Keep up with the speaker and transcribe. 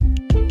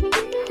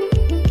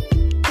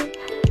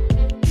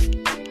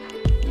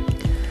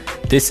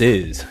This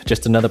is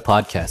just another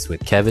podcast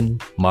with Kevin,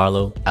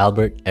 Marlo,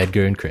 Albert,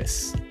 Edgar, and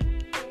Chris.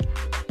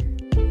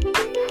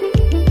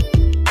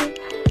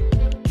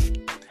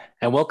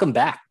 And welcome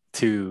back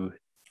to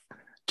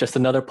just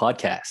another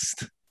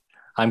podcast.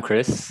 I'm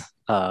Chris.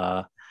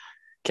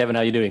 Kevin,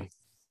 how you doing?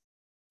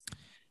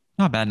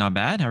 Not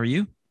bad. How are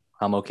you?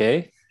 I'm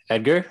okay.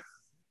 Edgar?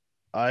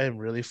 I am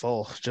really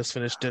full. Just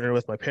finished dinner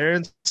with my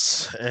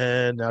parents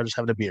and now just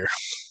having a beer.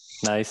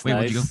 Nice, Wait,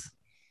 where'd you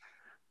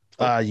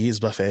go? Yee's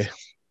buffet.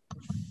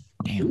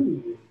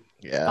 Damn.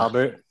 Yeah.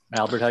 Albert,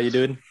 how you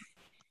doing?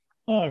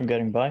 Oh, I'm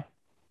getting by.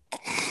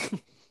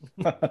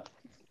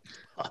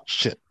 Oh,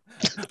 shit.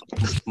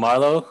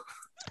 Marlo?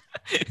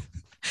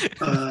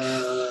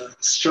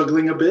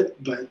 Struggling a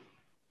bit, but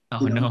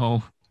Oh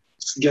no.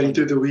 just getting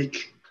through the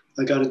week.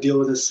 I got to deal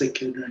with a sick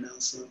kid right now,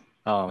 so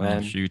Oh, Oh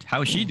man. shoot.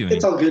 How is she doing?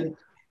 it's all good.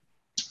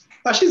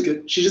 She's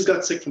good. She just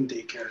got sick from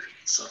daycare,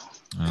 so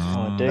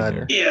Oh,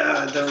 daycare.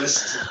 yeah, the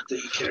rest of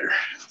daycare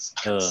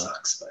Ugh.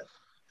 sucks. But Is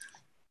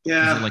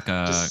yeah, it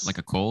like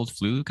a cold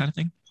flu kind of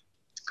thing?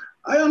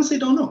 I honestly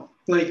don't know.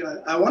 Like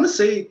I want to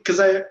say because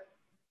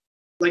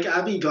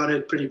Abby got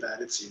it pretty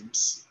bad. It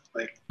seems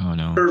like Oh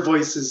no. her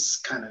voice is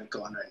kind of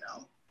gone right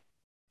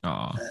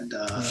now,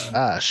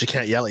 Oh. and She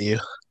can't yell at you.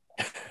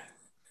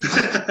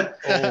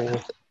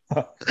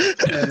 Oh,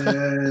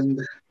 and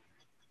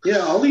yeah,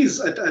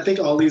 Ollie's. I think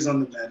Ollie's on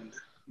the mend,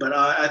 but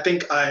I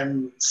think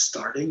I'm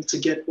starting to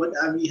get what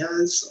Abby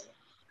has. So,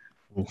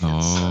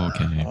 Oh,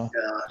 okay. yeah.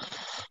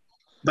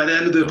 By the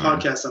end of the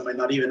podcast, I might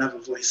not even have a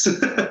voice.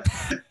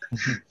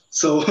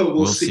 So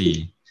we'll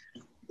see.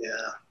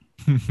 Yeah.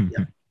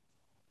 How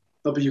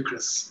about you,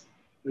 Chris?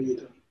 What are you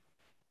doing?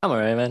 I'm all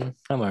right, man.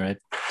 I'm all right.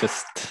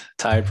 Just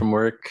tired from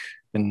work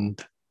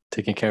and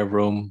taking care of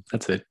Rome.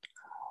 That's it.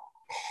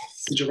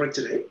 Did you work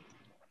today?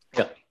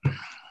 Yeah.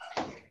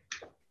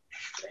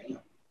 Dang.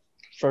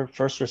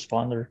 first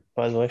responder,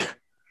 by the way.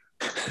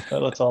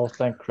 Let's all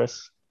thank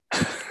Chris.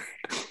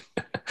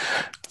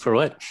 For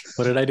what?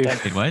 What did I do?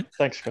 Wait, what?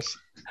 Thanks, Chris.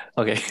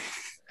 Okay.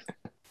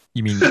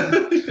 You mean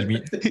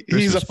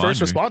He's a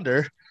first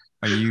responder.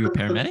 Are you a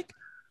paramedic?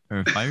 Or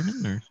a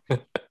fireman? Or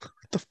What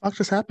the fuck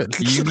just happened?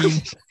 do you mean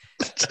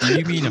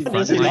a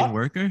Is he frontline not?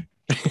 worker?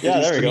 Yeah,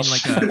 there we You go. mean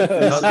like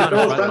a not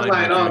a Oh, frontline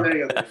frontline. Oh,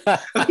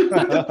 worker. there you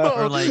go.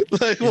 Or like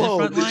like, is it whoa.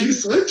 front- Did you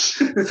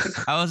switch?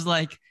 I was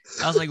like,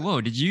 whoa,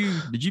 did you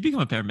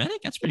become a paramedic?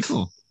 That's pretty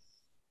cool.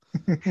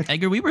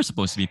 Edgar, we were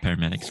supposed to be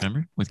paramedics,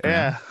 remember? With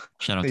Graham. Yeah.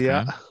 Shout out to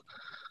Yeah. Graham.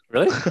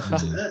 Really?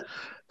 Mhm.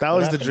 That What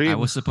was the happened? dream.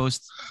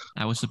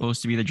 I was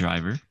supposed to be the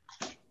driver,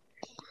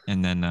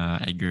 and then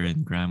Edgar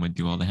and Graham would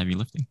do all the heavy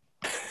lifting.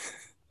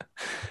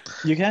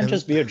 You can't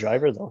just be a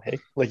driver, though, hey?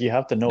 Like, you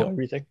have to know No.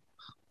 everything.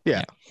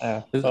 Yeah.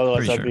 Otherwise,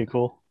 Pretty that'd sure. be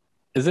cool.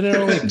 Isn't it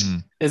only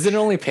Mhm. isn't it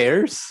only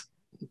pairs?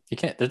 You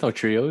can't. There's no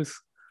trios.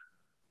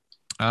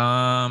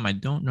 I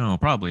don't know.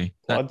 Probably.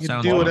 Well, That You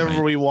sounds do about whatever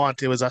right. we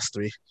want. It was us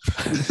three.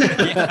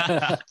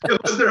 Yeah.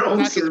 It was their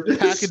own service.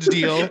 Package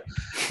deal.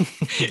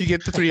 You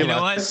get the three You of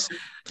know us. what?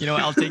 You know,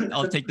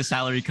 I'll take the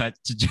salary cut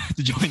to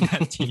join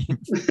that team.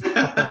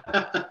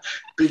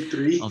 Big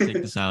three. I'll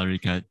take the salary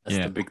cut. That's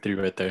Yeah, the big three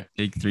right there.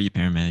 big three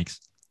paramedics.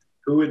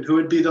 Who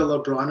would be the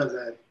LeBron of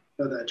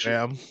that trip?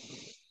 Graham.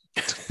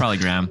 Probably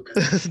Graham.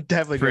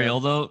 Definitely For Graham. real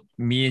though,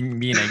 me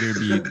and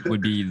Edgar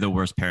would be the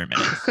worst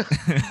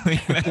paramedics. We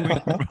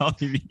would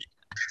probably be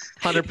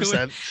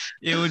 100%.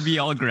 It would be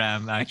all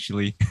Graham,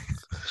 actually.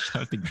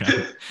 Shout out to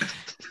Graham.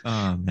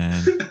 Oh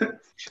man,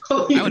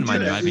 Oh, I wouldn't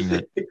mind driving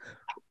that.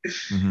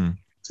 Mhm.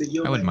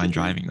 I wouldn't mind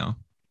driving though.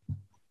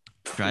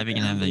 Driving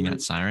and having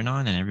that siren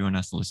on, and everyone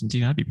has to listen to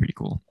you. That'd be pretty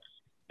cool.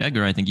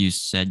 Edgar, I think you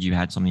said you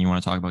had something you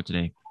want to talk about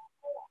today.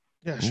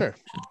 Yeah, sure.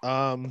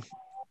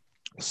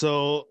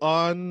 So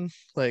on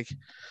like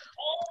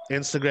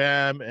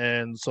Instagram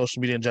and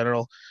social media in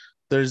general,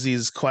 there's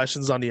these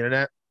questions on the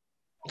internet.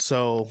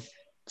 So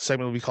the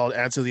segment will be called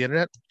Answer the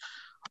Internet.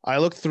 I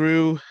looked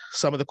through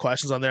some of the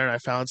questions on there and I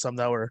found some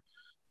that were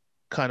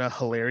kind of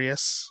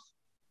hilarious.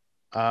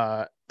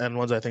 And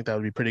ones I think that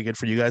would be pretty good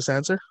for you guys to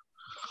answer.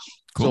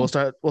 Cool.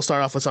 So we'll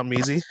start off with something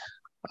easy.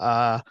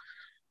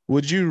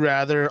 Would you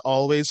rather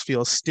always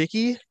feel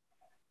sticky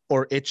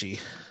or itchy?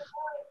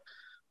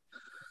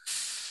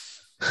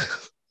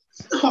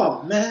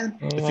 Oh man.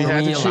 If you Are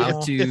had we to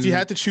allowed choose, if you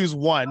had to choose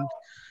one,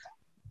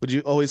 would you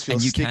always feel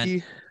And you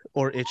sticky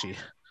or itchy?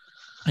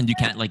 And you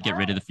can't like get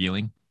rid of the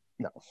feeling.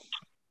 No.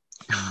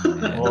 Oh,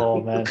 man.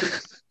 Oh, man.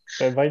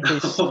 It might be...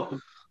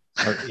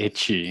 Or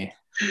itchy.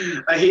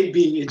 I hate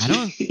being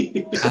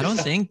itchy. I don't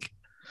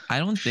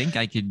think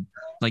I could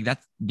like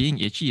that. Being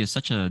itchy is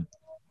such a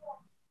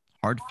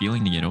hard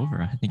feeling to get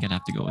over. I think I'd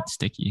have to go with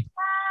sticky.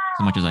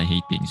 As much as I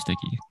hate being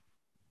sticky.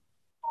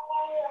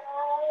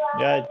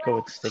 Yeah, I'd go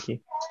with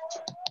sticky.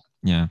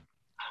 Yeah,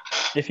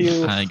 If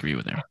you... I agree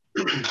with her.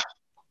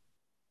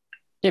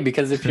 Yeah,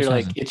 because if Chris you're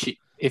like hasn't. itchy,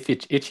 if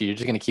it's itchy, you're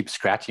just gonna keep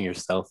scratching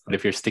yourself. But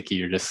if you're sticky,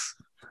 you're just,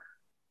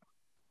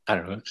 I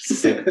don't know,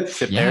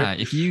 sit Yeah, there.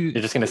 if you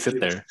You're just gonna sit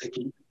there.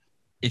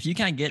 if you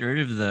can't get rid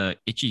of the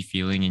itchy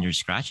feeling and you're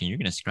scratching, you're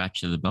gonna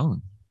scratch to the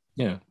bone,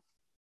 Yeah.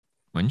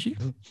 wouldn't you?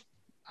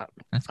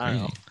 That's I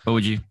don't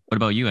crazy. know. What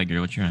about you,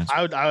 Edgar? What's your answer?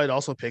 I would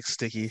also pick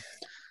sticky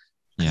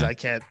because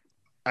Yeah.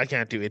 I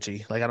can't do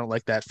itchy. Like I don't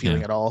like that feeling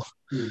Yeah. at all.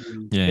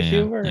 Yeah. If yeah,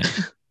 you were yeah.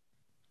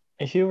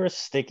 if you were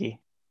sticky,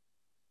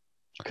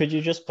 could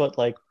you just put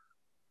like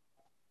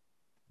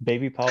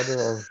baby powder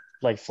or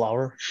like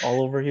flour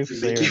all over you?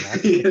 So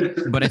you're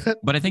not.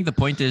 But I think the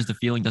point is the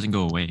feeling doesn't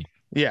go away.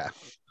 Yeah.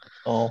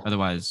 Oh,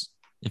 Otherwise,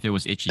 if it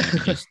was itchy, you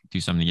could just do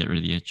something to get rid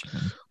of the itch.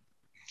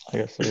 I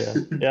guess so. Yeah.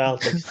 Yeah. I'll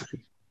take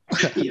sticky.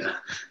 Yeah.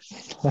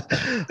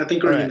 I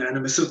think we're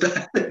unanimous with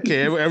that.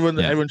 Okay,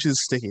 everyone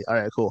chooses sticky. All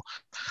right, cool.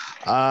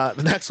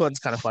 The next one's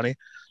kind of funny.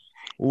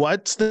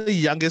 What's the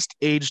youngest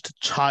aged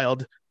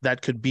child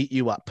that could beat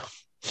you up?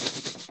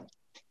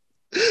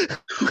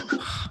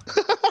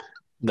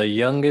 The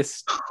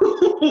youngest.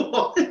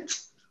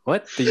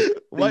 What?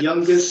 The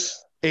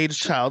youngest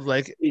aged child?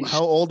 Like,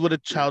 how old would a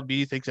child be?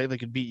 You think they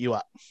could beat you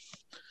up?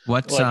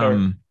 What's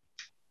Like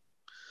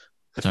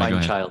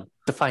Define child.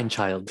 Define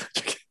child.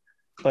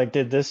 Like,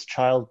 did this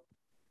child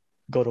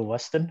go to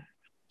Weston?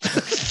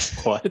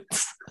 What?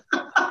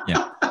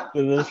 Yeah.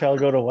 Did this child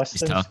go to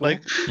Weston? He's tough.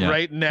 Like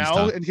right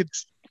now, and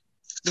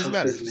doesn't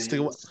matter.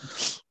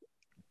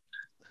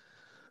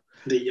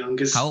 The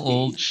youngest. How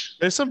old? Age.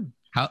 There's some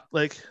I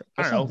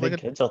don't know, big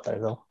kids out there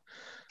though.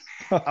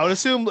 I would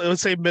assume it would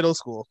say middle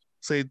school.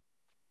 Say,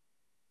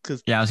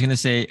 because I was gonna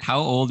say, how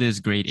old is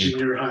grade 8?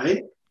 Junior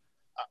high.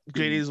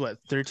 Grade 8 is what,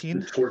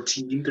 13?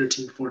 14.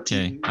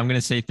 Okay, I'm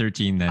gonna say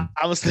 13 then.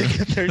 I was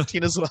thinking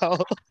 13 as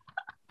well.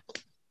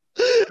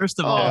 First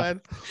of all,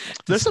 man.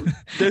 There's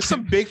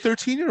some big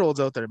 13-year-olds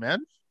out there,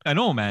 man. I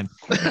know, man.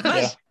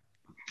 Yeah.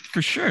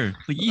 For sure,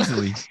 like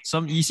easily.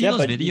 You see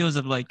those videos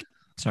of like.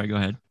 Sorry, go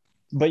ahead.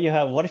 But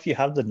what if you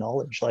have the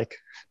knowledge, like,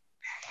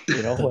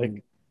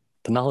 like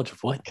the knowledge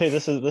of what? Okay,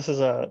 this is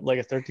a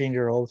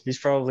 13-year-old. He's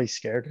probably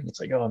scared, and it's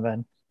like, oh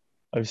man,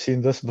 I've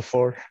seen this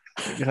before.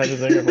 You had to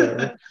think of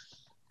whatever.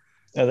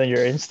 And then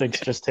your instincts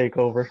just take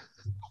over.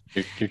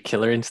 Your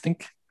killer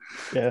instinct?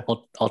 Yeah.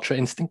 Ultra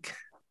instinct?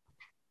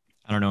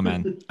 I don't know,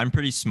 man. I'm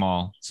pretty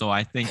small, so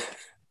I think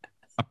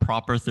a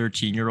proper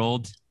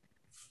 13-year-old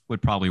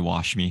would probably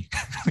wash me.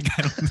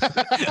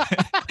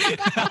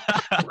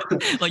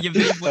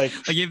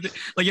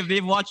 If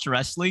they've watched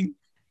wrestling,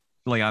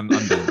 like I'm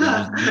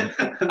done.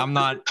 I'm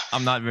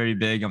not very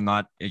big. I'm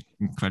not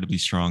incredibly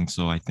strong,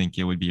 so I think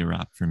it would be a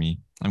wrap for me.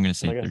 I'm gonna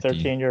say like 13. a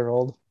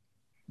 13-year-old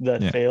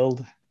that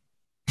failed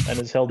and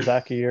is held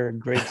back a year in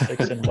grade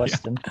 6 in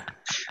Weston.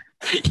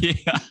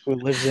 Yeah. Who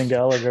lives in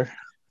Gallagher.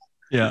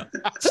 Yeah.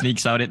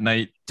 Sneaks out at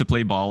night to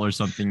play ball or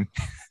something.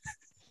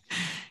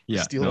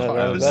 Yeah.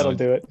 That'll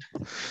do it.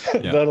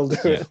 Yeah. That'll do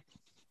it.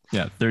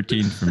 Yeah,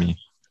 13 for me.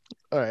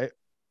 All right.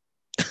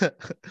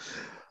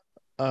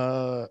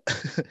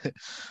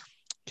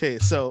 Okay,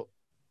 so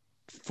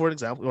for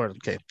example,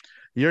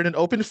 you're in an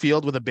open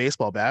field with a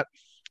baseball bat,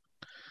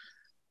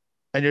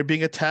 and you're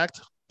being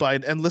attacked by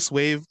an endless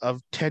wave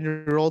of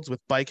 10-year-olds with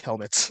bike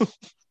helmets.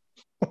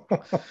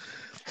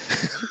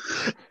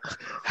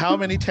 How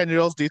many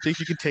 10-year-olds do you think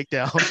you can take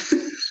down?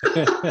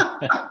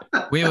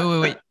 Wait. We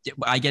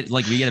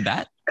get a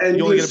bat? And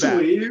you only get a bat.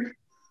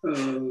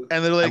 And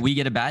they're like, we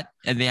get a bat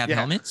and they have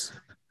helmets?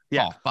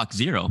 Yeah. Oh, fuck,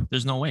 0.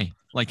 There's no way.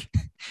 Like,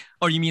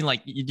 or you mean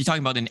like you're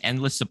talking about an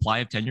endless supply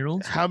of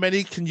 10-year-olds? How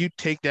many can you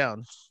take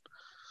down?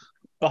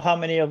 But how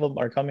many of them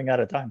are coming at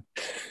a time?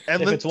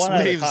 Endless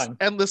waves.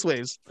 Endless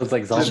waves. It's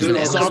like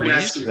zombies.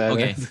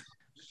 Okay.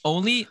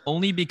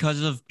 Only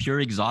because of pure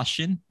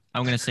exhaustion,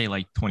 I'm gonna say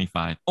like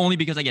 25. Only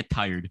because I get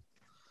tired.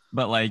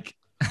 But like,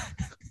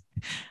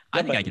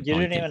 I think I could. You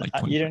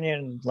didn't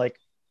even like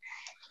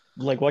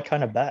what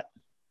kind of bat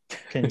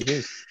can you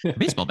use?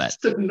 Baseball bat.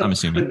 I'm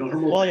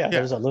assuming. Well, yeah.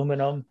 There's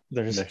aluminum.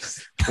 There's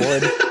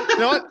wood. You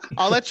know what?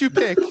 I'll let you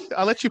pick.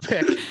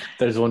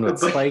 There's one with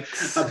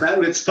spikes. A bat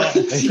with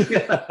spikes.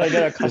 Yeah. I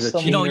got a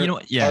custom.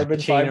 Carbon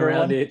fiber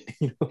around it.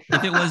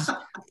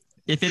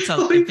 If it's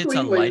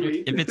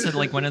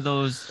like one of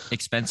those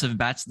expensive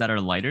bats that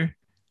are lighter,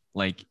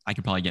 like I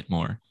could probably get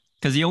more.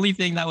 Because the only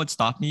thing that would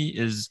stop me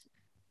is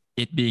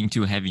it being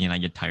too heavy and I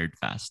get tired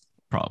fast,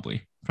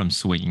 probably from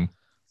swinging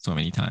so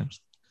many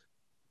times.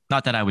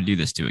 Not that I would do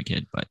this to a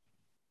kid, but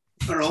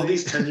are all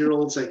these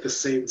 10-year-olds like the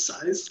same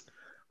size?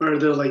 Or are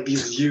there like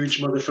these huge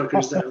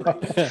motherfuckers that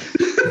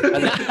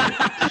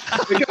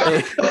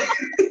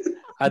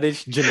are they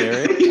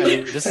generic?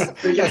 They're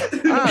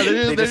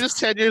just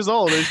 10 years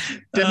old.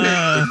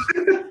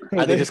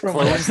 Are they just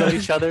clones of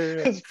each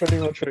other? That's pretty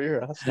much what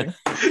you're asking.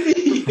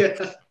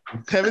 Yeah.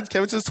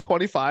 Kevin's just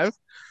 25.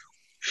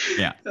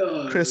 Yeah.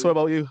 Chris, what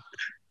about you?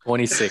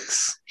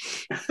 26.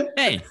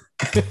 Hey.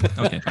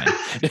 Okay, fine.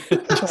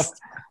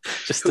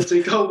 Just to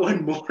take out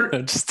one more.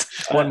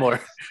 Just one more.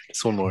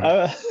 Just one more.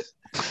 I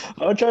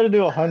would try to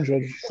do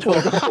 100.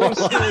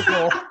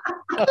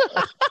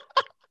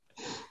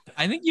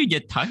 I think you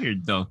get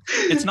tired though.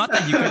 It's not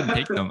that you couldn't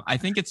take them. I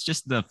think it's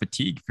just the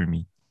fatigue for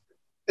me.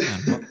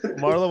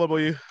 Marla, what about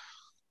you?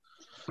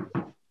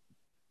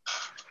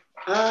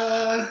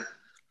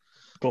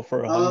 Go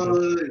for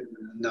 100.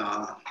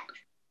 Nah.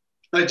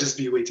 I'd just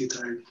be way too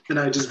tired, and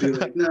I'd just be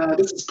like, "Nah,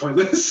 this is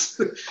pointless."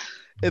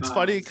 It's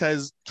funny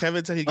because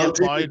Kevin said he gets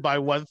bullied by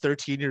one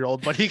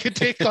 13-year-old, but he could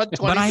take on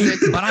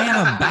 26. But I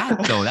have a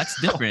bat though.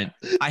 That's different.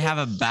 I have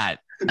a bat.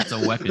 It's a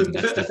weapon.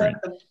 That's different.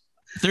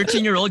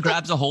 13-year-old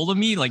grabs a hold of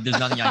me, like there's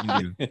nothing I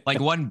can do. Like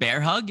one bear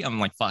hug, I'm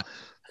like, fuck,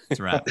 it's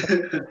a wrap.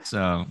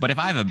 So, but if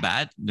I have a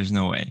bat, there's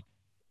no way.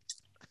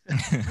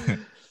 I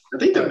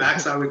think the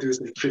max I would do is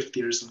like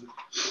 50 or something.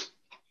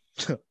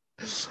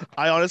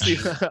 I honestly,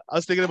 I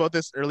was thinking about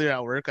this earlier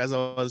at work as I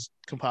was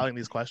compiling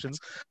these questions.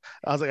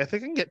 I was like, I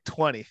think I can get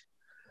 20.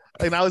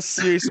 Like, I was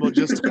serious about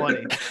just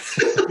 20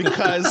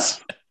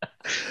 because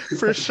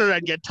for sure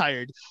I'd get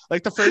tired.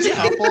 Like the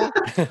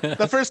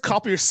first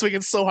couple, you're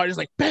swinging so hard, it's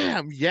like,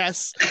 bam,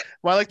 yes.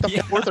 While like the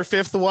fourth or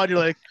fifth one, you're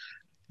like,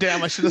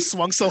 damn, I should have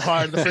swung so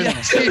hard the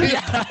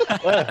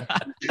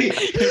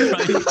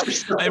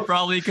first I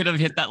probably could have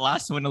hit that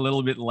last one a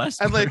little bit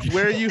less. And like,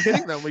 where are you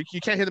hitting them? Like,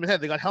 you can't hit them in the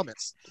head. They got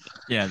helmets.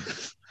 Yeah.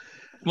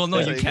 Well, no,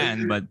 you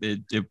can, but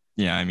it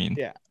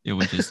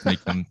would just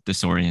make them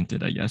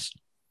disoriented, I guess.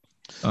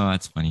 Oh,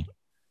 that's funny.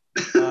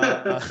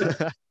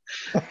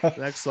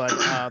 Next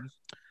one.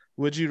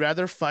 Would you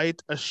rather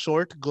fight a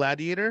short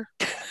gladiator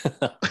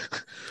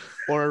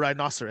or a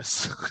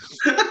rhinoceros?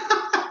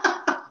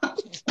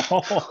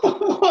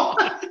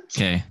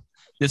 Okay,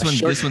 this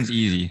one's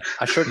easy.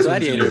 A short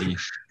gladiator.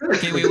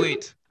 Okay,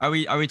 wait. Are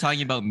we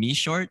talking about me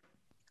short?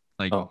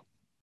 Like,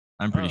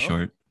 I'm pretty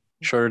short.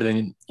 Shorter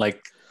than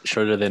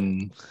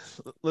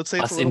let's say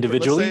us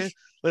individually.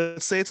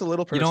 Let's say it's a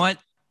little person.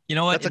 You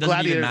know what? That's it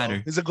doesn't even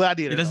matter. He's a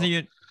gladiator. It doesn't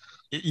even.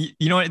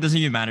 You know what? It doesn't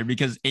even matter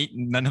because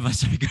none of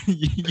us are gonna.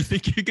 You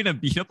think you're gonna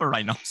beat up a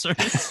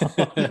rhinoceros?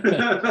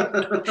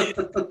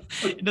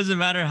 It doesn't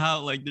matter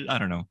how. Like, I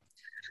don't know.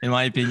 In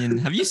my opinion,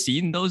 have you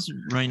seen those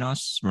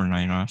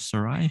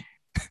rhinoceri?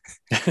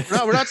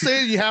 No, we're not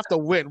saying you have to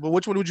win, but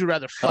which one would you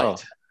rather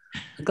fight?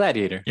 The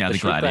gladiator. Yeah, the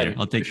gladiator.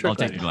 I'll take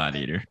the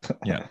gladiator.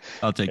 Yeah,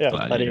 I'll take the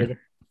gladiator.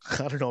 I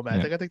don't know, man.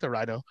 I think I take the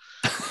rhino.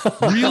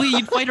 Really?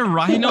 You'd fight a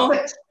rhino?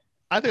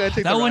 I think I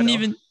take that the wouldn't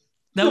rhino.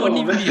 That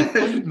wouldn't even be a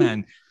fight,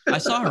 man. I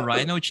saw a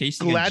rhino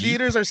chasing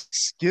gladiators are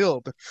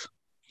skilled.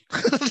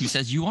 Who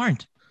says you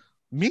aren't?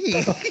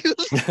 Me.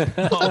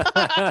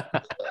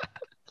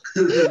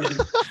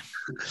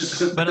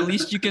 But at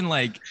least you can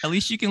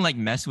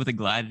mess with a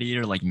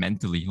gladiator like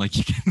mentally. Like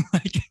you can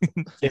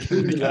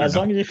as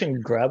long as you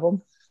can grab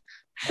them,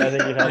 I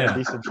think you have a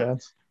decent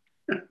chance.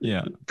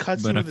 Yeah.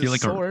 Cuts but I feel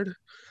like sword.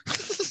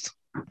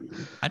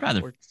 I'd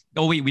rather.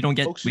 Oh wait, we don't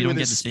get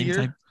the same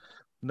type.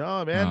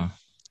 No, man.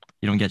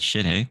 You don't get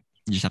shit, hey?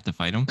 You just have to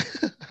fight them.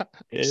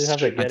 You just have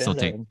to get in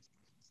there and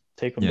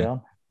take them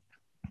down.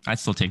 I'd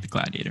still take the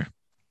gladiator.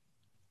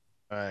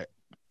 All right.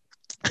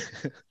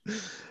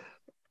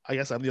 I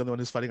guess I'm the only one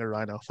who's fighting a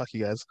rhino. Fuck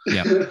you guys.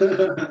 Yeah.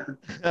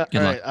 All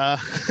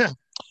right.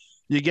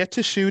 You get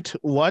to shoot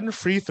one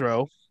free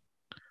throw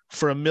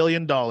for $1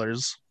 million,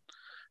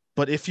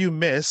 but if you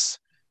miss,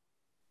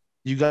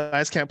 you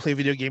guys can't play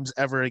video games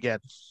ever again.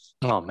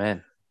 Oh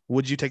man.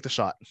 Would you take the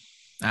shot?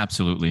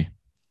 Absolutely.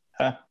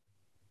 I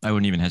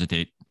wouldn't even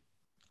hesitate.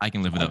 I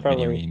can live without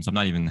video games. I'm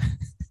not even.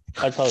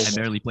 I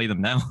barely play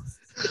them now.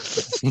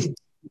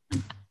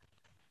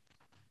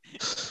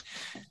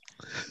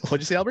 What'd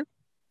you say, Albert?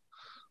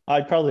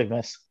 I'd probably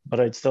miss, but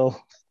I'd still.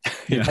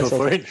 Go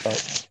for it.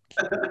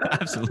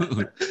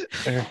 Absolutely.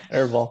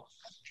 Airball.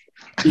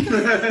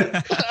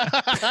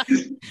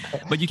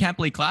 But you can't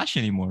play Clash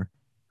anymore.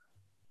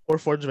 Or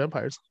Forge of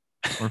Empires.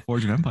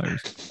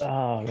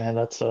 Oh man,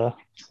 that's You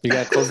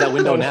gotta close that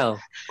window now.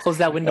 Close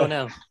that window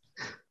now.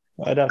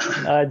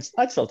 I'd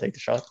still take the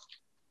shot.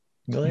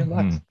 $1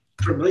 million.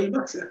 For $1 million,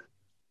 yeah.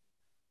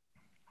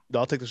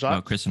 I'll take the shot.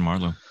 Oh, Chris and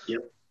Marlo.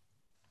 Yep,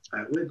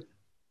 I would.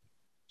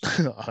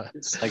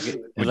 Is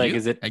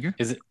it like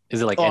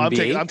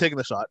NBA? I'm taking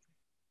the shot.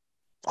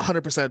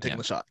 100% taking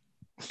the shot.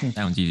 That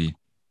one's easy.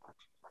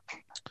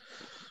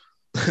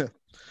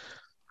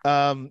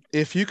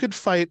 If you could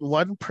fight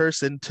one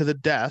person to the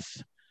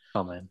death,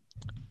 oh man,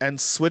 and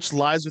switch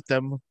lives with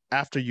them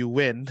after you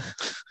win,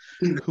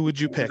 who would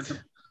you pick?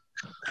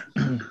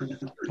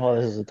 Oh,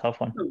 this is a tough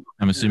one.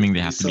 I'm assuming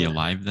they have to be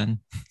alive then,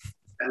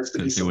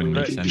 because it wouldn't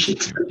make sense if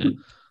they were dead.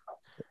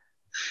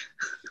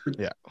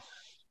 Yeah.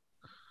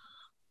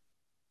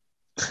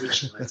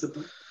 Switch lives with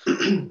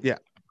them? Yeah.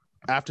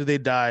 After they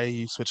die,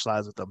 you switch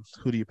lives with them.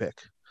 Who do you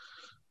pick?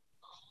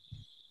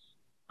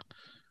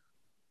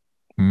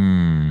 I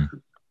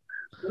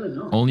don't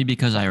know. Only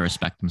because I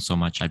respect him so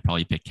much, I'd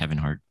probably pick Kevin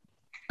Hart.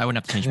 I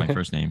wouldn't have to change my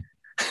first name.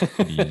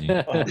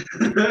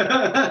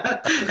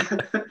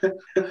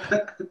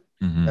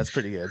 That's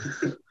pretty good.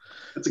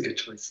 That's a good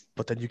choice.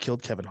 But then you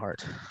killed Kevin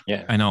Hart.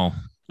 Yeah, I know.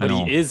 But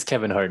he is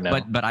Kevin Hart now.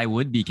 But I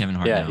would be Kevin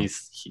Hart now. He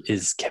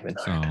is Kevin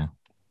Hart. So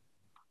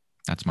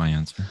that's my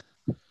answer.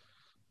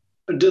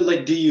 Do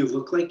you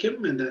look like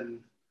him, and then,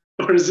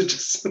 or is it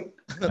just?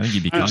 I think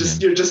you become him.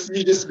 You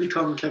just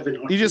become Kevin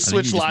Hart. You just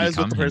switch lives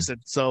with the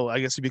person, so I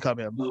guess you become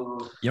him.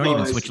 You don't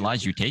even switch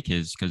lives. You take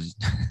his because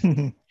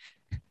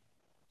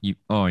you.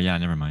 Oh yeah,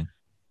 never mind.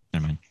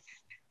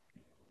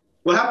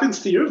 What happens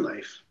to your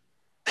life?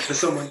 Does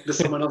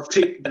someone else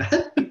take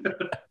that?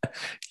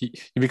 You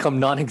become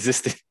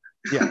non-existent.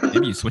 Yeah.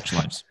 Maybe you switch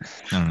lives.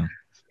 I don't know.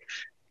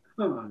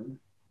 Oh,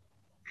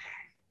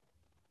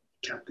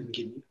 Captain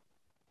Guinea.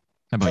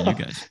 How about you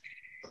guys?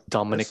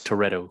 Dominic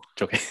Toretto.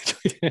 Okay.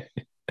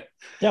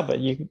 Yeah, but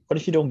what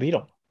if you don't beat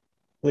him?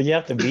 Well, you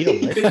have to beat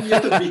him, right? You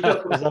have to beat him.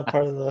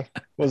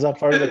 Was that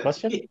part of the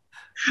question?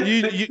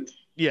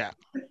 Yeah.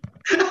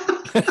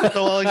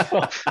 So,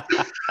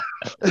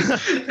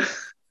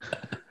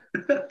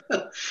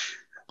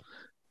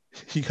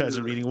 you guys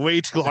are reading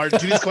way too hard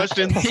to these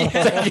questions.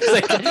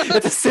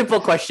 It's a simple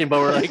question, but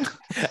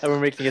we're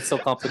making it so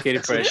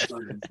complicated for it.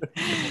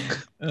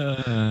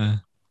 I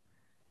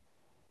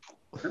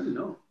don't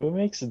know. Who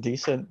makes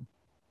decent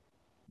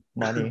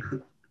money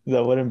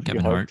that wouldn't be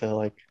Kevin hard Hart. to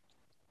like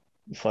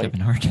fight? Kevin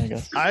Hart. I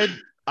guess.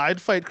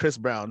 I'd fight Chris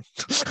Brown.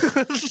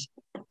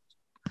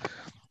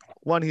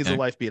 One, he's a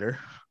wife beater.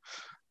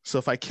 So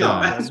if I kill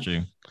him, That's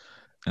true.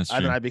 That's and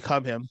true. then I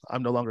become him,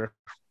 I'm no longer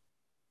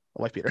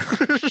a wife beater.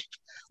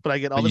 But I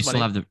get all But you this still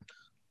money. have the.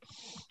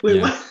 Wait,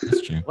 Yeah, what?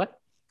 that's true. What?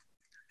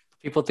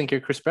 People think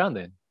you're Chris Brown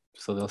then,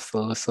 so they'll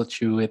still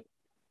associate you with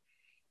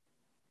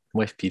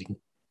wife beating.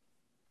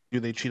 Do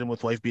they treat him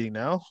with wife beating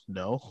now?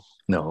 No.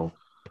 No,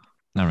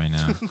 Not right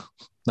now.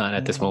 not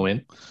at this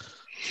moment.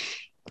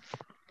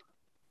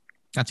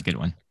 That's a good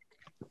one.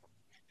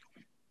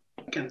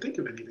 I can't think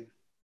of anything.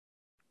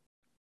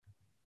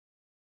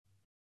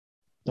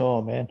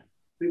 Oh man.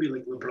 Maybe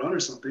like LeBron or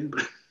something,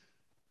 but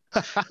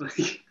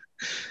like,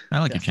 I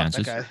like Yeah, your fuck that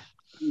chances. guy.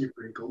 you're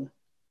pretty cool.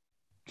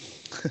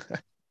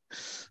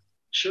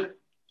 Sure,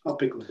 I'll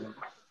pick LeBron.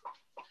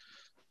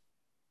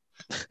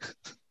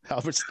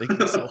 Albert's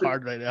thinking so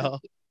hard right now.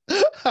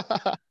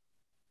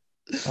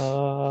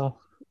 Oh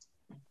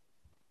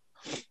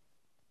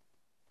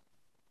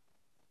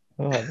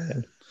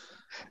man.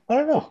 I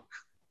don't know.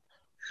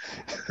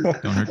 Don't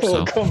hurt Well,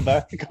 yourself. come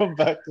back to me. On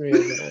that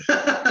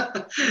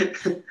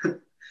one.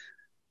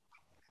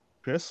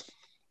 Chris?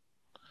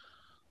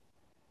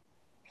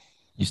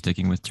 You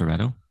sticking with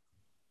Toretto?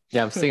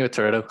 Yeah, I'm sticking with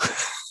Toretto.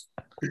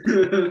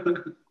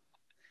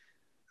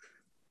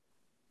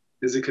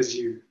 Is it because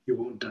you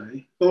won't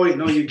die? Oh wait,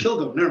 no, you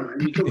killed him. Never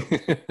mind, you killed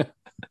him.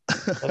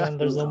 But then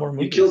there's no more You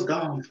movies. killed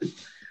Dom.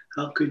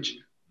 How could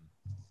you?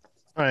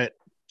 All right.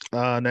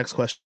 Next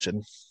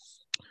question.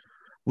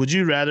 Would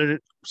you rather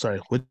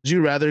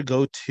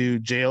go to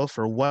jail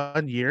for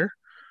 1 year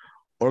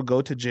or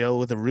go to jail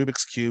with a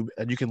Rubik's Cube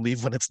and you can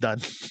leave when it's done?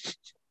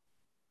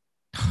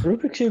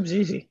 Rubik's Cube's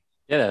easy.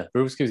 Yeah,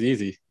 Rubik's Cube's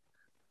easy.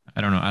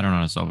 I don't know. I don't know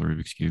how to solve a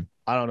Rubik's Cube.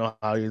 I don't know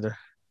how either.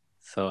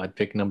 So I'd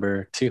pick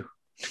number 2.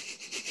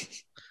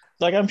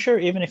 Like I'm sure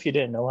even if you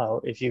didn't know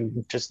how, if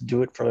you just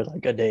do it for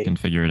like a You day. can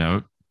figure it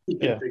out. You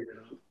can Yeah. figure it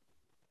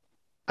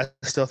out.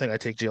 I still think I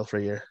take jail for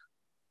a year.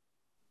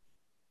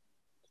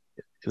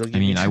 It'll give I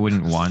mean, me- I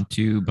wouldn't want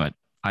to, but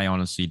I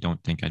honestly don't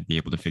think I'd be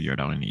able to figure it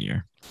out in a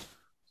year.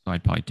 So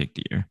I'd probably take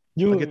the year.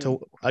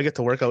 I get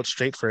to work out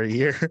straight for a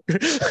year.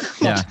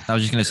 Yeah, I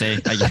was just gonna say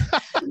I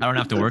don't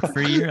have to work for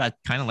a year. I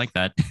kind of like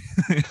that.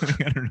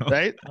 I don't know.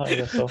 Right? I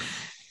guess so.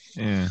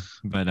 Yeah,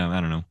 but I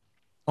don't know.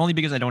 Only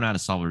because I don't know how to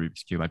solve a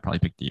Rubik's Cube, I'd probably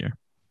pick the year.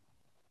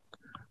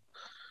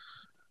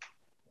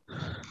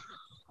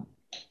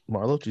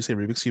 Marlo, do you say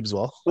Rubik's Cube as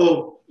well?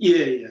 Oh,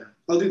 yeah.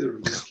 I'll do the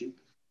Rubik's Cube.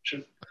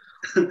 Sure.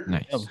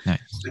 Nice, Yum. nice.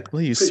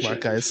 Well, you Pretty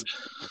smart sure. guys.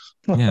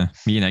 Yeah,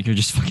 me and Ike are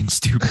just fucking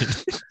stupid.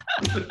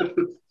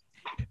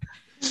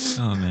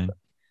 Oh man.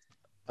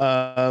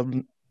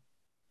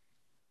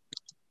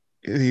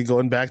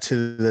 Going back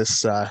to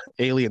this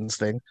aliens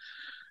thing,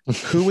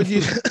 who would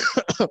you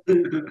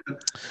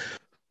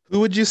who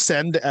would you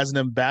send as an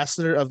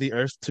ambassador of the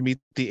Earth to meet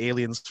the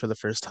aliens for the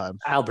first time?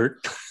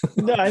 Albert.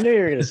 No, I knew you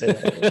were gonna say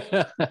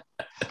that.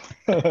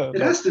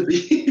 It has to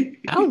be.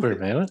 Albert,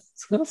 man.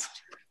 What's-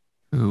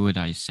 Who would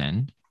I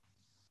send?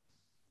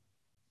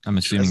 I'm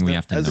assuming we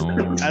have to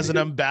know. As an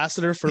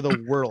ambassador for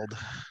the world.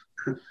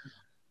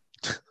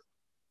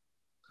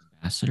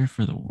 Ambassador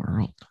for the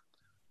world.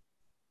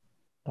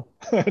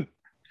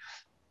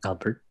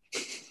 Albert.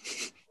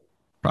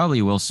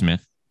 Probably Will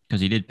Smith, because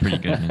he did pretty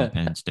good in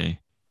Independence Day.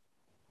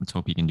 Let's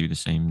hope he can do the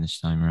same this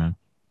time around.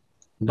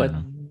 But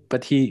know.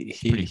 but he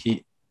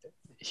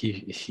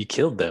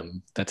killed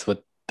them. That's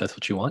what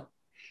you want?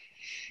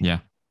 Yeah.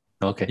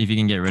 Okay. If you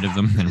can get rid of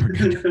them, then we're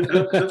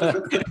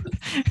good.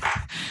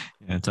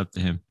 Yeah, it's up to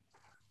him.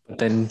 But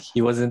then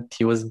he wasn't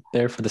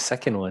there for the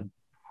second one.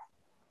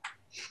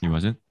 He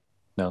wasn't?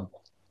 No.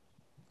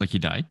 Like he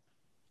died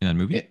in that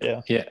movie?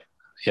 Yeah.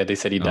 Yeah, they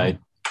said he died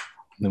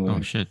in the movie.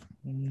 Oh shit.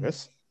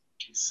 Chris?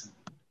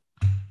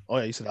 Oh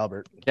yeah, you said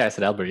Albert. Yeah, I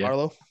said Albert, yeah.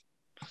 Marlo?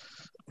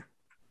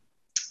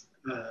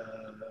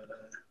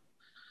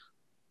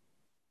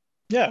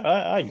 Yeah,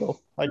 I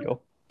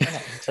go. Yeah,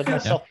 said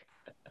myself.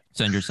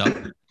 Send yourself.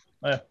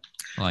 Yeah.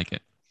 I like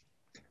it.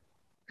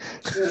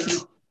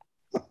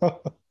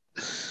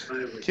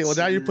 Okay, well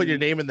now you put your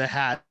name in the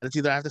hat. It's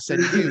either I have to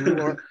send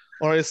you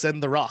or I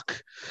send The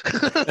Rock.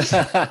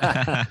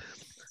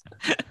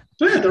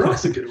 Oh, yeah, The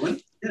Rock's a good one.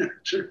 Yeah,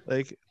 sure.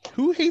 Like,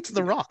 who hates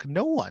The Rock?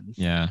 No one.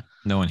 Yeah,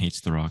 no one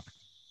hates The Rock.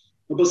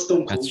 What about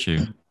Stone Cold? That's true.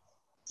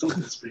 Stone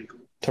Cold's pretty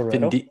cool.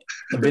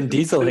 Vin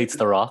Diesel hates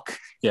The Rock.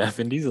 Yeah,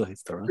 Vin Diesel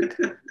hates The Rock.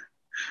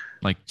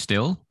 Like,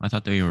 still? I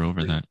thought they were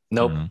over that.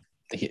 Nope.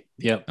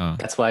 Yep. Oh.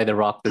 That's why The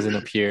Rock doesn't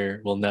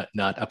appear. Will not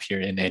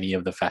appear in any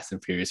of the Fast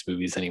and Furious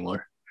movies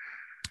anymore.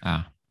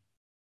 Ah,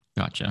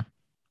 gotcha.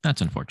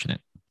 That's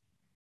unfortunate.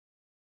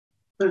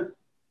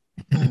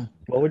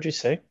 What would you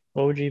say?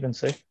 What would you even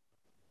say?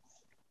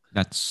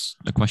 That's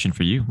a question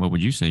for you. What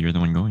would you say? You're the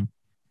one going.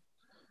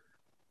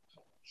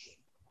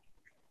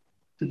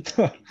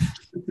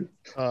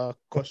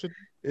 Question: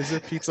 Is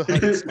it Pizza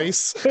Hut in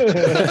space?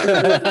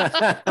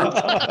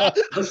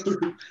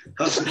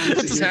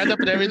 Puts his hand up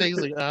and everything. He's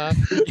like,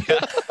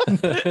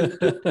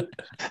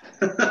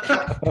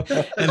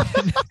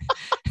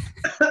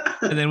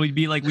 and then we'd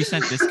be like, we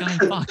sent this guy.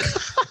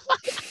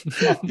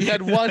 Fuck. You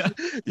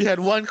had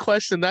one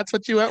question. That's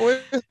what you went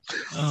with.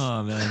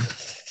 Oh man.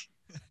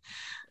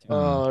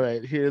 All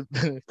right, here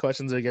the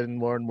questions are getting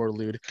more and more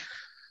lewd.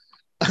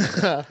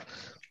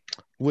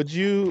 Would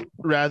you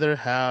rather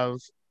have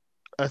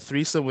a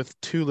threesome with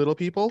 2 little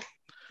people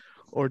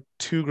or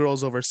 2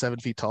 girls over 7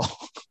 feet tall?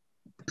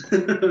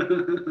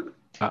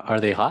 Are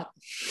they hot?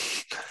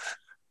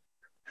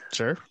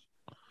 Sure.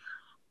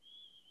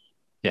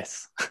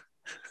 Yes.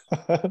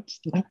 What?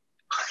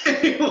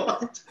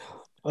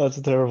 That's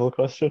a terrible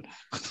question.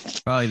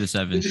 Probably the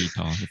 7 feet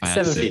tall. If I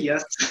had 7 to. feet.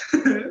 Yes.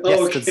 Yes,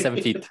 Okay. to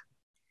 7 feet.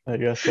 I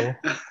guess so.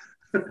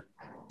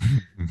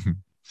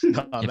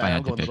 No, If man, I had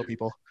I'm to going pick. little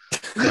people.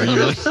 Are you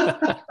really?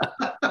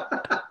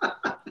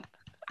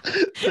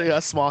 They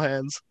got small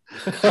hands.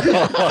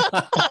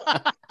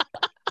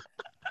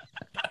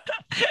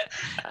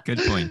 Good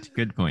point.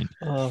 Good point.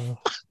 Oh,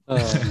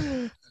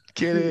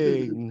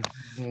 Kidding.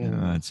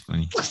 Oh, that's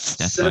funny.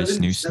 Death by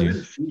snoo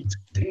 7 feet.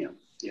 Damn.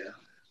 Yeah.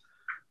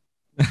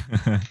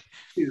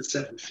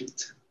 7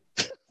 feet.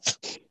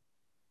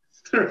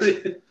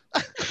 That'd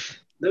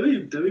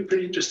be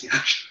pretty interesting,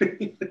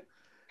 actually.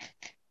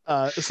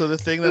 So the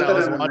thing that Not I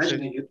was I'm watching,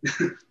 imagining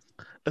it.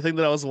 the thing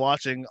that I was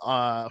watching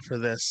for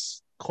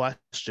this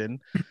question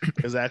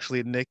is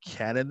actually Nick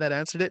Cannon that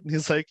answered it, and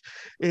he's like,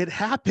 "It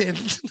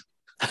happened,"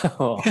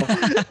 Oh.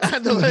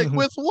 and they're like,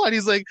 "With what?"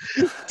 He's like,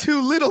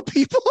 2 little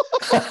people.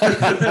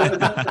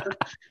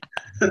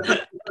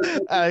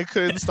 I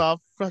couldn't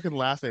stop fucking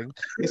laughing.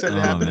 He said it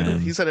Oh, happened. man.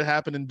 He said it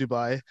happened in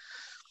Dubai.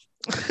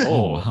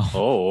 Oh, wow.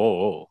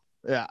 Oh.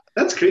 Yeah,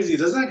 That's crazy.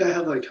 Doesn't that guy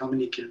have like how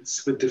many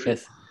kids with different?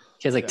 Yes.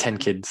 He has like Yeah. 10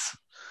 kids.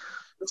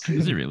 That's Is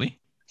crazy. it really?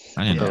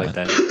 I didn't Or know like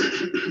that.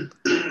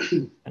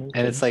 that.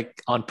 And it's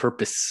like on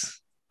purpose.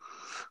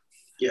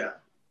 Yeah.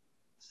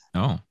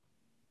 Oh.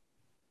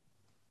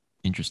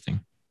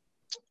 Interesting.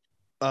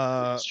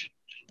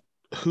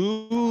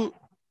 Who?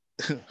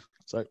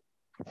 Sorry.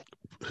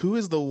 Who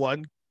is the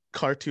one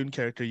cartoon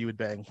character you would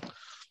bang?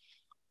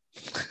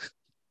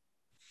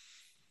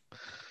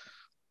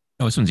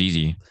 Oh, this one's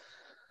easy.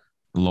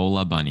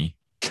 Lola Bunny.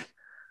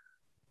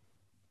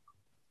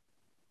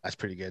 That's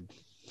pretty good.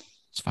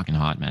 It's fucking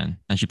hot, man.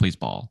 And she plays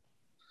ball,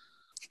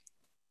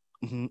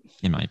 Mhm.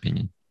 in my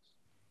opinion.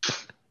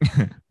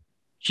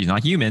 She's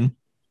not human,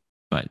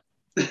 but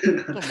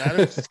Don't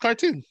matter. It's a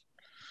cartoon.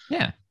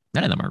 yeah,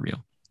 none of them are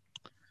real.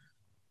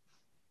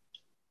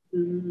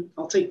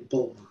 I'll take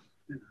Bulma.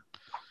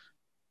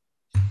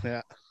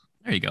 Yeah.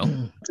 There you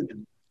go.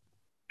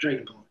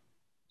 Dragon Ball.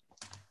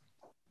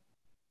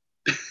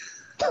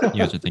 You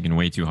guys are thinking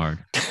way too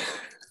hard.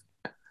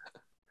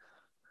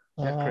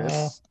 Yeah,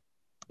 Chris.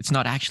 It's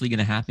not actually going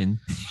to happen.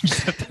 You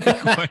just have to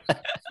pick one.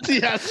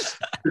 Yes.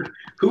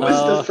 Who is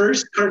the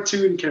first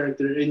cartoon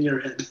character in your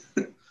head?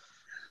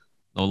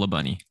 Lola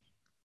Bunny.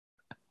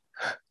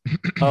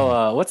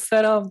 What's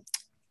that?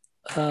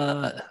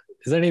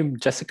 Is her name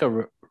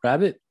Jessica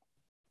Rabbit?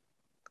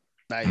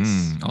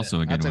 Nice.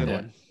 Also a good That's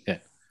one. Yeah.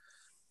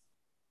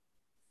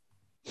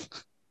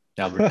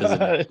 Albert doesn't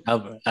know.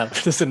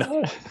 Albert doesn't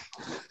know.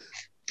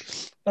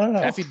 I don't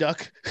know. Daffy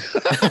Duck.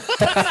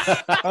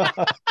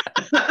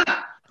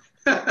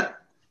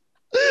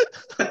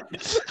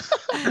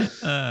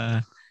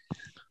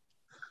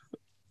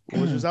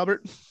 What was yours,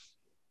 Albert?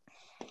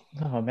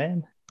 Oh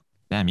man.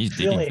 Damn, he's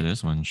digging Really? for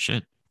this one.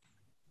 Shit.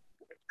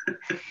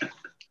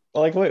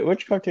 Like, wait,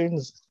 which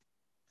cartoons?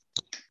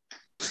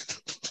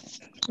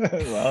 Well,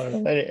 I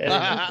don't know.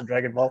 Any from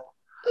Dragon Ball.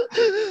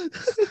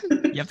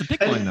 You have to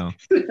pick one, though.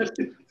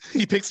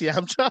 He picks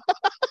Yamcha.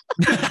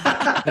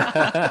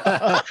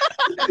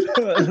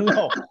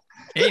 No.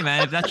 Hey,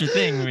 man, if that's your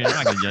thing, I'm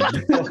not going to judge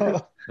you.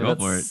 Go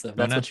for it. If Go that's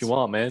nuts. what you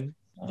want, man.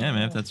 Yeah,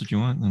 man, if that's what you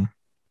want, then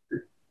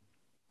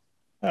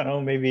I don't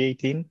know, maybe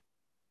 18.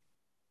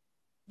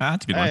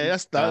 that's a good Hey, one.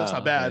 that's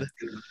not bad.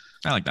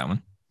 I like that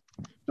one.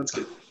 That's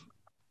good.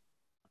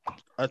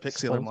 I'd pick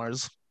Sailor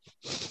Mars.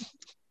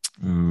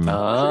 Ooh.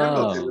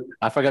 Oh,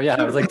 I forgot. Yeah,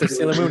 I was like, there's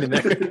Sailor Moon in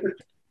there.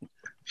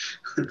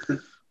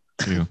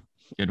 True.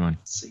 Good one.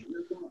 Sailor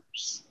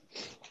Mars.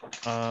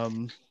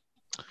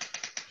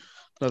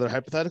 Another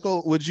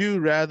hypothetical. Would you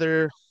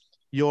rather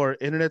your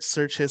internet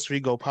search history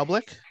go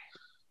public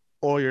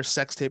or your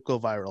sex tape go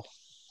viral?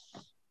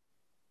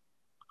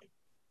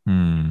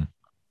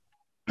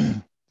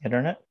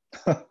 Internet,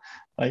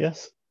 I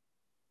guess.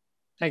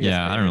 I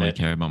don't really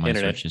care about my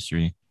search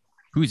history.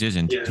 Whose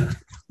isn't? Yeah.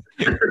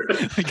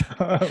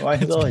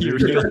 Mine's all Be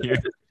real here.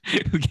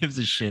 Who gives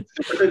a shit?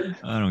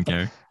 I don't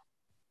care.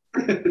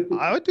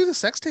 I would do the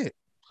sex tape.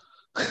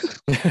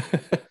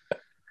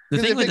 The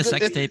thing with the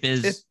sex tape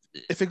is,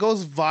 if it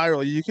goes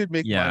viral, you could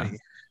make money.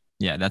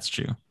 Yeah, that's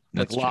true.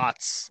 That's like true.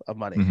 Lots of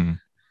money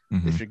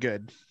if you're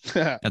good.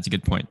 That's a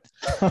good point.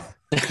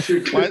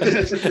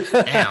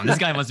 Damn, this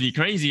guy must be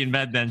crazy in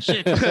bed then.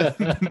 Shit.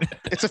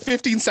 It's a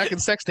 15-second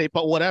sex tape,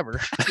 but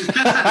whatever.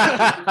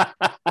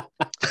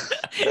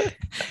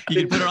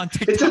 You can put it on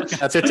TikTok.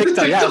 That's a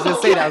TikTok. Yeah, I was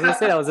gonna say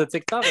that was a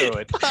TikTok. You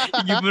can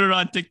put it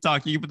on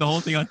TikTok. You can put the whole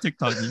thing on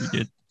TikTok. You can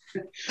get.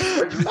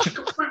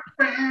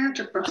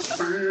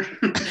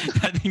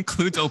 That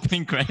includes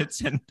opening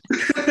credits and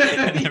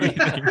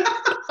everything.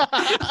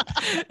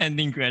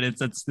 Ending credits.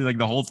 That's like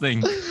the whole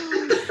thing.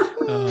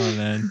 Oh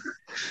man.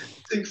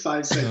 I think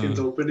 5 seconds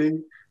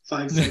opening,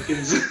 5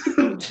 seconds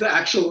the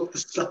actual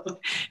stuff.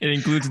 It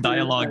includes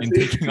dialogue and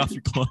taking off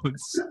your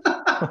clothes.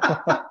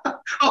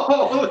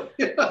 Oh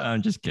yeah.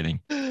 I'm just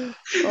kidding.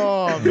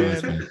 Oh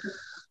man.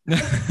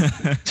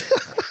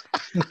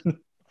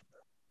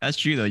 That's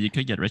true though. You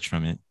could get rich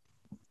from it.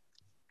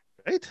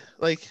 Right?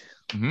 Like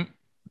Mm-hmm.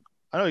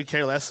 I don't even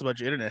care less about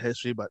your internet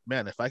history, but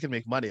man, if I can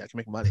make money, I can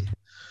make money.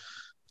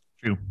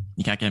 True.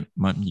 You can't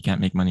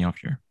make money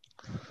off your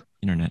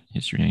internet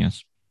history, I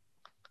guess.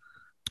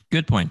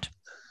 Good point.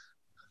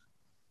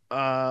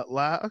 No,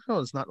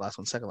 it's not last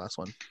one, second last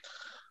one.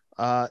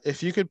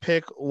 If you could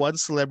pick one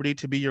celebrity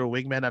to be your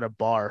wingman at a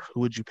bar, who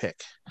would you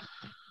pick?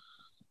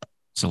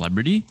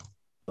 Celebrity?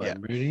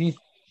 Celebrity?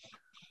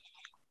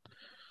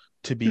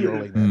 To be your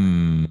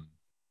wingman.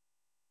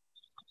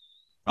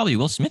 Probably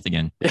Will Smith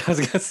again. Yeah, I was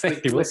gonna say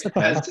Will Smith.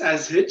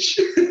 As Hitch.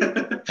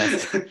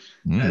 As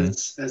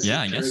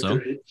I guess so.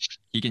 Hitch.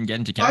 He can get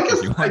into I character guess,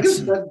 if he wants. I guess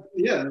that,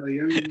 yeah, like,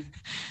 I mean,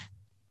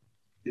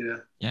 yeah.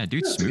 Yeah,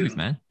 dude's smooth,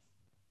 man.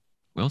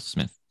 Will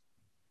Smith.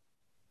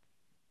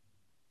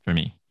 For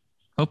me.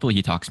 Hopefully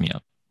he talks me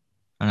up.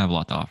 I don't have a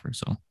lot to offer,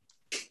 so.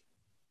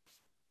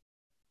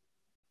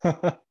 You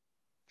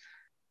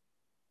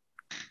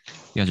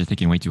guys are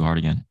thinking way too hard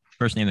again.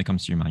 First name that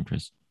comes to your mind,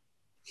 Chris.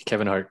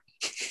 Kevin Hart.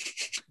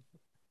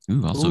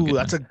 Ooh, also good.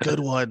 That's a good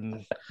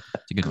one.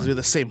 That's a good Because one. we're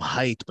the same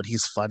height, but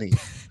he's funny.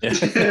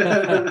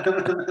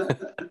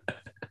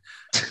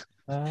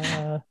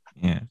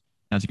 Yeah,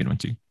 that's a good one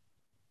too.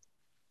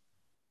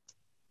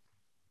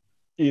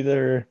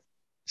 Either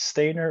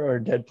Stainer or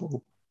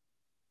Deadpool.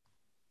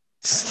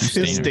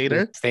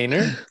 Stainer?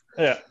 Stainer?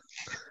 Yeah.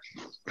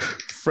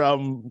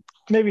 From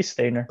Maybe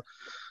Stainer.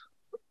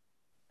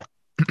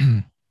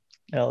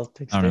 I'll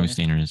take I don't know who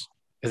Stainer. Stainer is.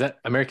 Is that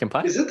American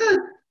Pie? Is it that?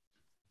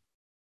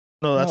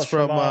 No, that's No,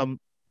 from, from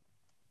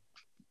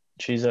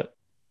She's it.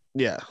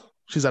 yeah.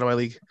 She's out of my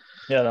league.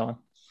 Yeah, that one.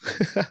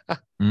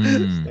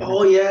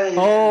 Oh yeah.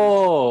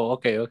 Oh,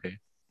 okay.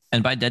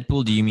 And by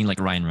Deadpool, do you mean like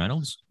Ryan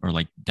Reynolds or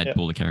like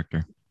Deadpool the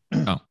character?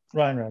 Oh,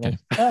 Ryan Reynolds.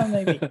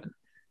 Maybe.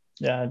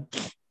 Yeah.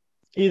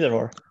 Either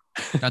or.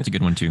 that's a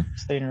good one too.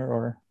 Stainer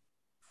or.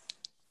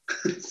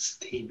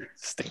 Stainer.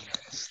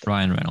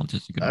 Ryan Reynolds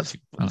is a good That's one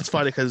too. I it's like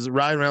funny because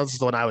Ryan Reynolds is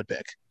the one I would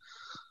pick.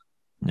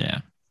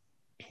 that.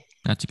 Yeah,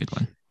 that's a good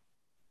one.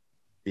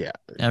 Yeah.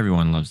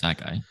 Everyone loves that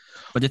guy.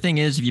 But the thing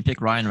is, if you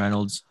pick Ryan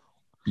Reynolds,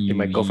 You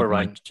might go for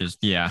Ryan.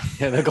 Yeah,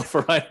 they'll go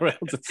for Ryan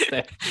Reynolds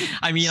instead.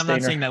 I mean, I'm not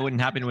Stainer. saying that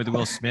wouldn't happen with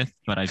Will Smith,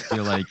 but I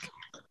feel like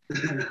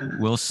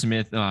Will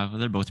Smith,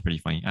 they're both pretty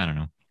funny. I don't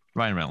know.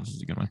 Ryan Reynolds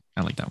is a good one.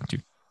 I like that one too.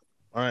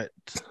 All right.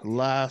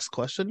 Last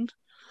question.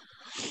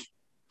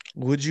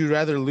 Would you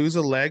rather lose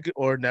a leg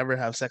or never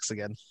have sex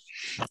again?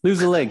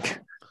 Lose a leg.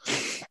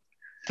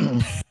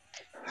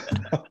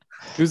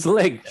 Lose the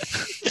leg.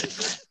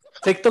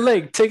 Take the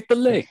leg. Take the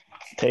leg.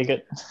 Take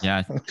it.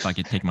 Yeah, if I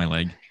could take my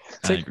leg,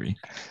 I Take- agree.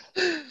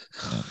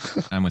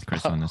 I'm with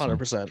Chris on this one.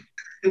 100%.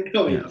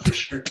 Oh yeah, for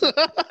sure.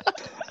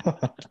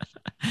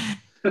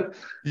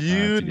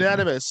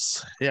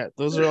 Unanimous. Yeah,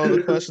 those are all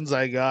the questions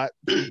I got.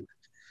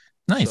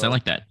 Nice, So- I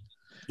like that.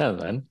 No,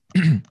 man.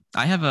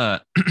 I have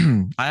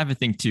a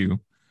thing too.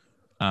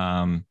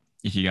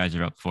 If you guys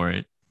are up for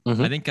it.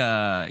 Mhm. I think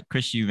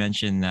Chris, you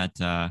mentioned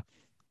that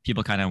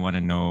people kind of want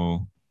to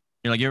know.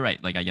 You're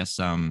right. Like I guess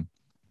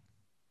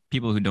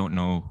people who don't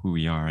know who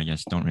we are, I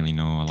guess, don't really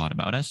know a lot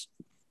about us.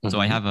 So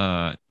I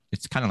have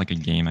it's kind of like a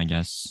game, I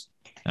guess,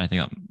 that I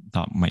think I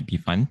thought might be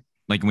fun.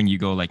 Like when you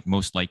go like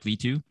most likely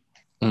to,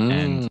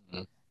 and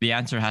the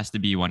answer has to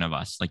be one of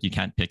us. Like you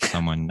can't pick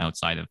someone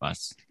outside of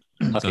us.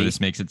 So Okay. this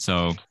makes it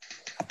so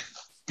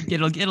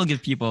it'll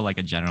give people like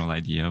a general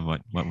idea of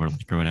what we're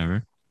like or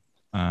whatever.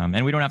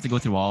 And we don't have to go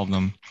through all of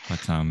them,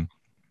 but I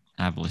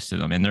have listed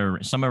them.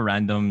 And some are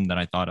random that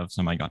I thought of,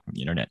 some I got from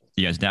the internet.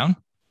 You guys down?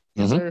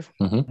 Yes, sir.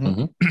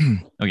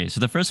 Okay, so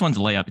the first one's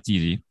layup. It's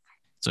easy.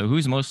 So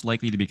who's most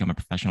likely to become a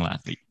professional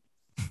athlete?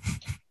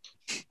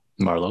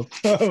 Marlo.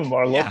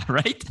 Marlo. Yeah,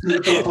 right?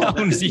 That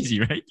one's easy,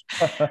 right?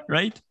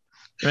 Right?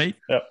 Right?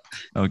 Yep.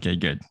 Okay,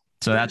 good.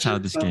 So that's how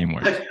this game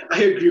works.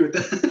 I agree with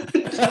that.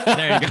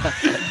 There you go.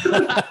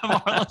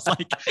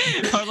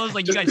 Marlo's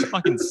like, you guys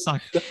fucking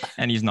suck.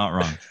 And he's not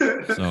wrong.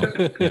 So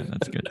yeah,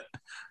 that's good.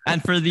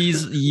 And for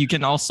these, you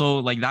can also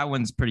like that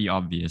one's pretty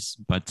obvious,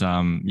 but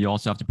you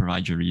also have to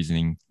provide your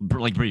reasoning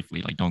like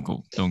briefly, like don't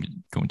go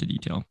into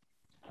detail.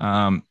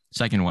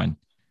 Second one,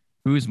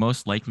 who is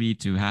most likely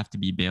to have to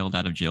be bailed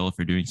out of jail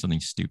for doing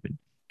something stupid?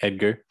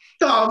 Edgar.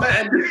 Oh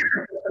man.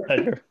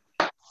 Edgar.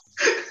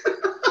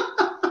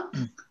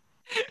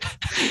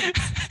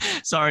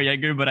 Sorry,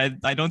 Edgar, but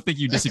I don't think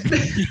you disagree.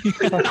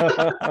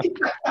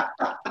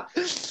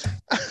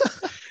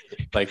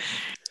 Like,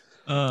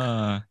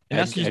 and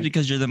that's just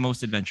because you're the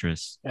most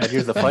adventurous.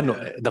 Edgar's the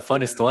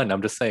funnest one.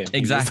 I'm just saying.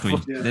 Exactly.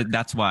 Yeah.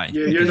 That's why.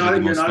 Yeah, you're not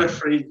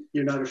afraid.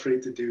 You're not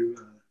afraid to do.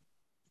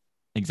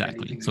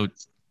 Exactly. So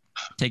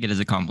take it as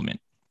a compliment.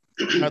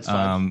 That's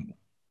fine.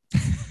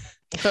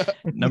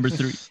 Number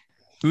 3,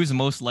 who's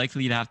most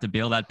likely to have to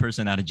bail that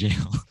person out of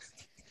jail?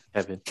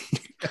 Kevin.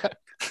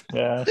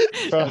 Yeah.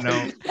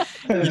 No.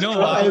 You know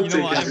why? You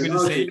know why I'm gonna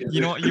say?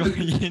 You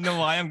know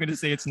why I'm gonna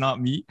say it's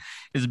not me?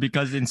 Is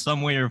because in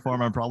some way or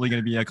form I'm probably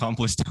gonna be an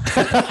accomplice.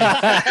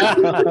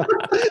 I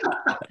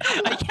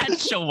can't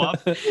show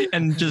up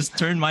and just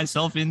turn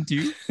myself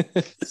into.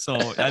 So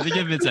I think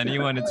if it's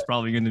anyone, it's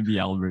probably gonna be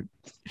Albert.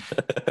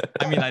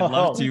 I mean, I'd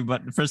love to,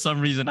 but for some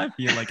reason, I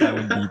feel like I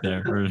would be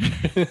there.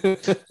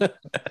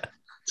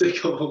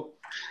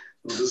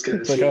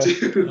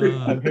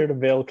 I'm here to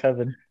bail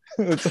Kevin.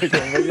 It's like,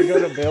 when you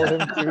go to bail him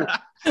too.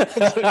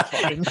 Like,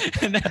 fine.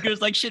 And Edgar's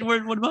like, shit,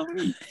 what about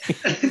me?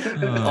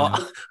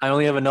 I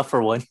only have enough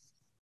for one.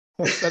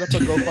 Set up a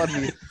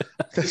GoFundMe.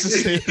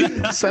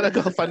 Set a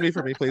GoFundMe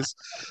for me, please.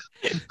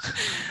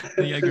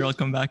 Yeah, Edgar, I'll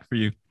come back for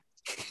you.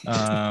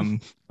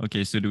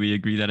 Okay, so do we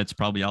agree that it's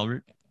probably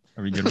Albert?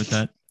 Are we good with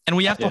that? And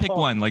we have to pick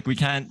one. Like we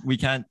can't.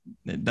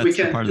 That's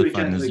part of the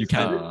fun is you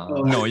can't.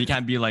 No, you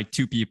can't be like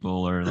 2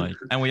 people or like.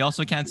 And we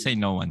also can't say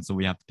no one, so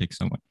we have to pick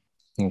someone.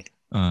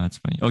 That's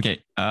funny.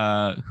 Okay,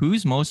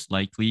 who's most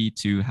likely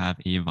to have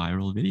a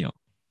viral video?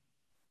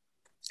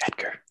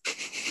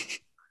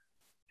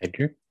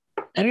 Edgar.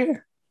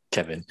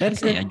 Kevin. I'd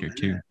say Edgar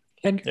too.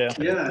 Edgar.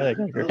 Yeah.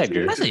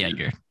 Edgar. I say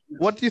Edgar.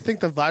 What do you think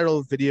the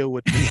viral video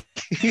would be?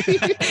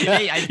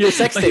 Your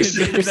sex tape.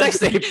 Your sex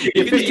tape.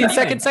 Your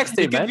 15-second sex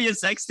tape, man. It could be a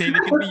sex tape.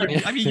 It could be your.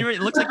 I mean, it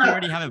looks like you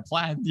already have it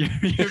planned. He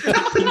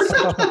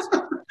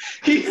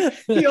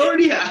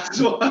already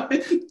has one.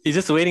 He's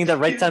just waiting the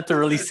right time to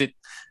release it.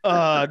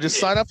 Just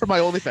sign up for my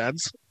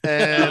OnlyFans.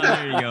 And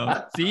there you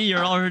go. See,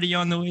 you're already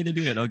on the way to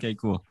do it. Okay,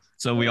 cool.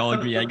 So we all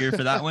agree Edgar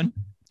for that one?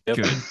 Yep.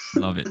 Good.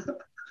 Love it.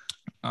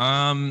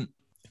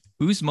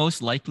 Who's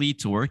most likely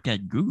to work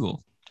at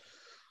Google?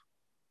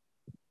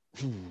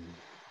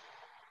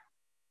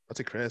 I'll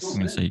say Chris. I'm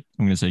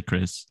gonna say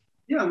Chris.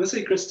 Yeah, I'm gonna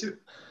say Chris too.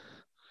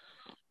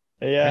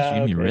 Yeah. Chris, you're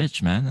gonna be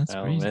rich, man. That's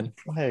crazy. Man.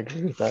 I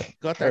agree with that.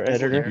 Got that.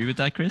 You agree with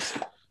that, Chris?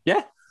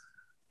 Yeah.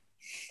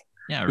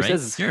 Yeah, Who right.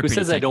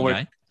 says I don't work?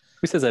 Guy.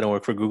 Who says I don't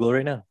work for Google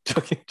right now?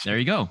 There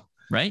you go.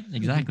 Right?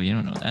 Exactly. You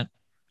don't know that.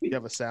 You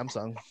have a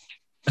Samsung.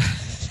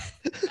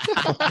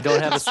 I don't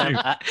have a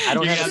Samsung. I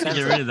don't have to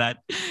get rid of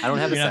that. I don't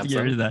have a Samsung. To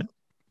get rid of that.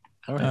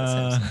 I don't have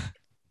a Samsung.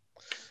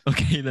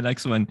 Okay, the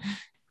next one.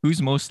 Who's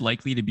most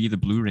likely to be the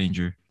Blue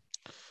Ranger?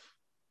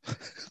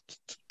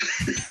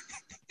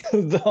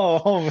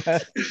 Oh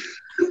man.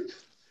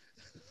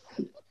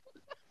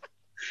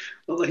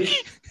 Well, like,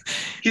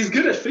 he's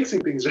good at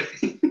fixing things,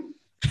 right?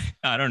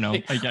 I don't know.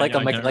 Like a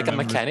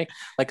mechanic.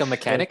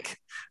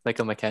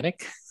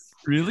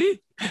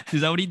 Really?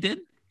 Is that what he did?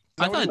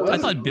 I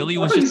thought Billy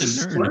was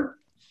just a nerd. Smart.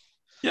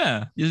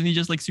 Yeah, isn't he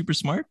just like super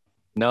smart?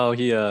 No,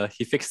 he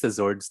fixed the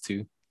Zords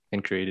too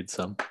and created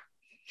some.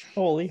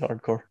 Holy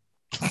hardcore.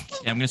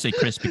 Yeah, I'm gonna say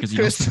Chris because he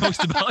knows the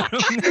most about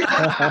him.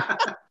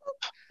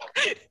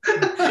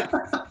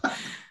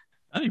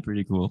 That'd be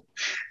pretty cool.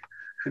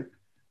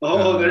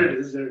 Oh, there it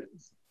is.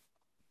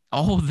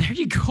 Oh, there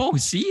you go.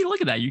 See,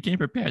 look at that. You came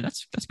prepared.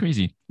 That's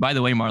crazy. By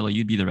the way, Marlo,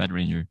 you'd be the Red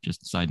Ranger.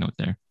 Just a side note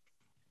there.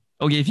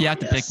 Okay, if you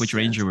had to pick, which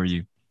Ranger were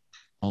you?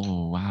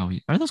 Oh, wow.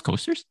 Are those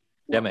coasters?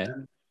 Yeah,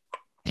 man.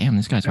 Damn,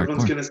 this guy's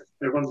hardcore.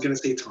 Everyone's gonna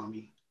say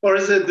Tommy. Or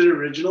is it the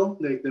original?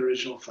 Like the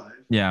original 5?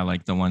 Yeah,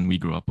 like the one we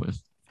grew up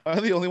with. Am I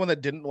the only one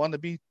that didn't want to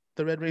be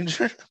the Red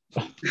Ranger?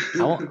 I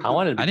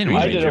wanted. I didn't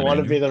want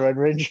to be the Red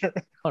Ranger.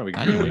 I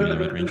didn't want to be the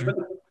Red Ranger.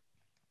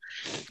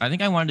 I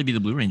think I wanted to be the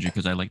Blue Ranger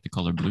because I like the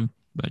color blue.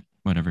 But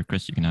whatever,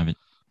 Chris, you can have it.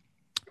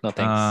 No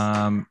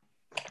thanks.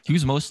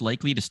 Who's most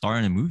likely to star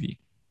in a movie?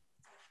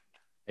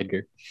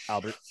 Edgar.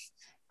 Albert.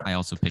 I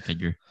also pick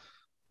Edgar.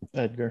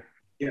 Edgar.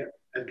 Yeah,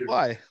 Edgar.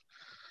 Why?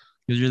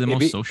 Because you're the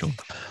most social.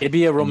 It'd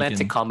be a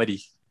romantic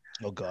comedy.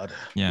 Oh God.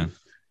 Yeah.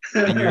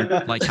 And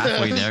you're like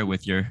halfway there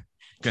with your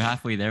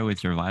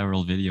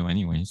viral video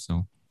anyway,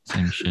 so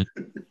same shit.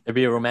 It'd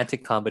be a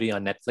romantic comedy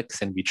on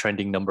Netflix and be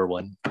trending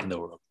 #1 in the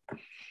world.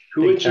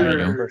 Who would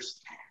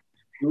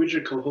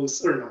your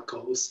co-host or not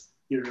co-host?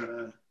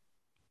 Your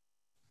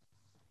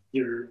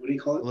your what do you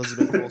call it?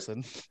 Elizabeth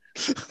Olsen.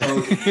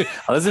 Okay.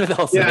 Elizabeth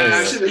Olsen. Yeah,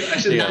 I should.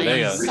 There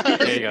you go.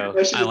 There you go.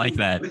 I like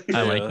that.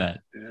 I like that.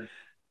 Yeah.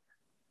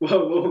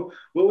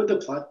 What would the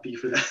plot be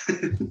for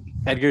that?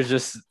 Edgar's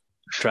just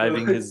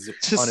driving on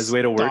his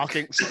way to work.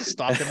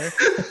 Stalking her.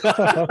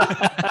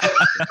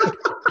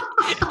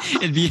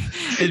 It'd be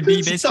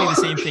basically the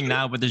same thing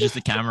now, but there's just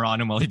a camera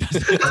on him while he does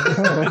it.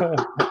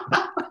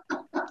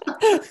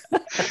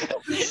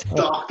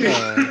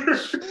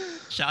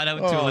 Shout out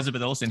to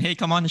Elizabeth Olsen. Hey,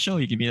 come on the show.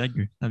 You can be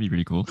Edgar. That'd be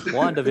pretty cool.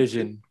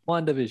 WandaVision.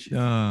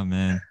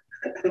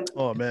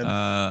 Oh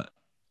man.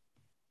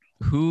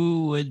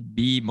 Who would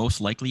be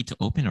most likely to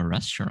open a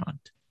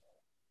restaurant?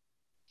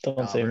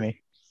 Don't say me.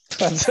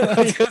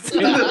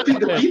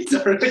 The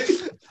pizza, right?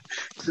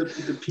 The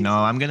pizza. No,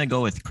 I'm gonna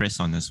go with Chris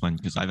on this one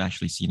because I've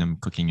actually seen him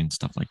cooking and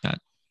stuff like that.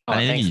 Oh,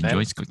 I think he man.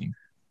 enjoys cooking.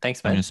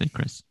 Thanks, I'm man. gonna say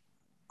Chris.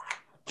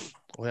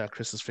 Oh yeah,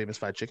 Chris's famous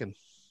fried chicken.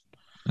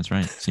 That's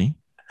right. See?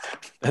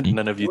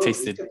 None of you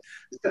tasted.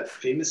 Is that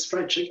famous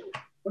fried chicken?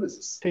 What is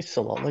this? Tastes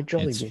a lot like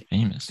It's Jollibee.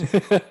 famous.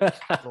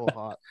 So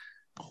hot.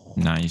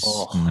 Nice.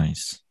 Oh.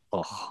 Nice.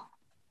 Oh,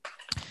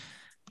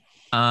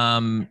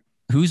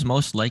 Who's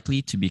most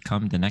likely to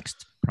become the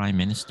next prime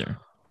minister?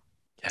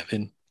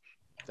 Kevin.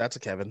 That's a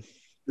Kevin.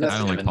 I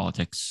don't like Kevin.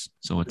 politics,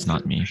 so it's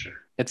not me. Sure.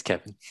 It's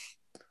Kevin.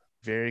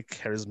 Very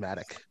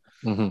charismatic.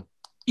 Mm-hmm.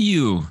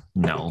 You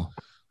no,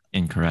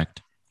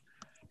 incorrect.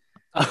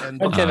 And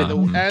Kevin.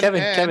 and-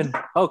 Kevin.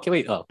 Oh, okay,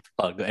 wait. Oh,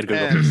 Edgar. Go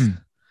And- first.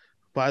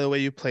 By the way,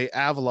 you play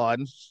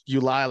Avalon.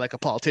 You lie like a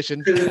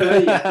politician.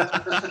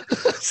 Yeah.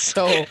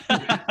 So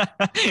I'd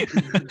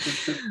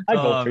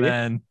vote for you.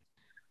 Man.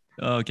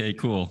 Okay,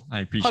 cool.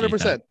 I appreciate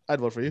 100%, I'd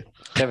vote for you.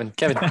 Kevin.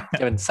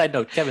 Side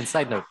note.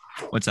 Side note.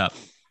 that. What's up?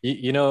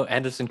 You know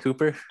Anderson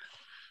Cooper?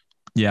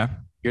 Yeah.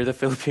 You're the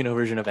Filipino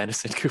version of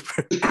Anderson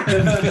Cooper.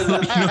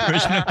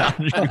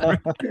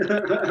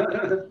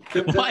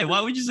 Why?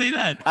 Why would you say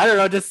that? I don't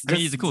know. Just I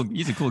mean, he's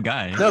a cool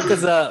guy. No,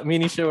 because me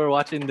and Nisha were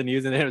watching the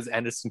news and it was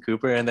Anderson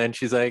Cooper, and then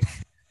she's like,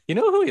 "You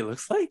know who he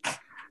looks like?"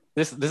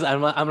 This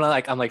I'm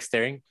like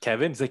staring.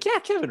 Kevin. He's like, "Yeah,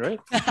 Kevin, right?"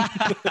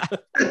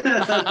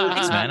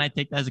 Thanks, man. I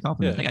take that as a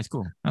compliment. Yeah. That guy's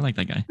cool. I like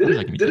that guy. I wish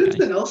I could Didn't meet that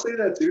guy. Sanel say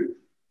that too?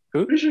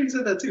 Who? Pretty sure he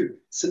said that too.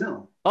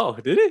 Sanel. Oh,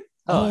 did it?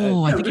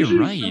 Oh, I Yeah, think pretty you're sure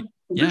right. I'm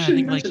Yeah, pretty I sure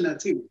he think like mentioned that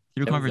too.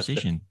 through Kevin's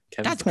conversation.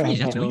 Kevin's That's crazy.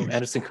 That's Filipino weird.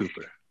 Anderson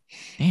Cooper.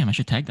 Damn, I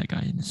should tag that guy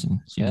and see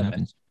Yeah, what man.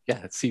 happens. Yeah,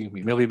 let's see.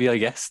 Maybe be a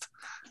guest.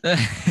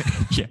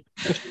 Yeah.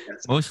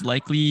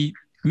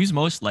 Who's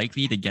most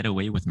likely to get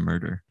away with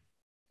murder?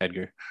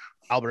 Edgar.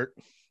 Albert.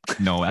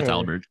 No, that's Yeah.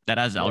 Albert. That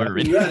has Albert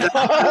written. Yeah,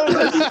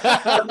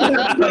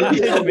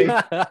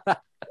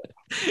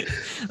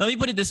 Let me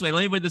put it this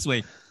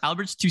way.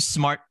 Albert's too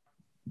smart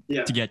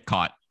yeah. to get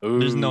caught.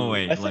 There's no Ooh.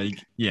 way. I think-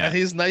 Like, yeah. And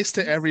he's nice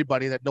to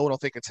everybody that no one will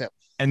think it's him.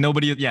 And no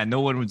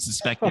one would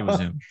suspect it was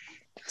him.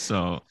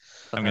 So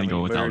I'm gonna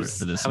go with Albert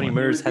for this How many one.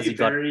 murders has he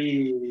got?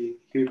 He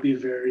would be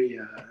very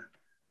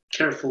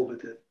careful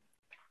with it.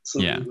 So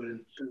Yeah. he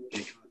wouldn't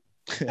get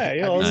caught. Yeah,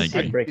 you I always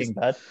agree. see Breaking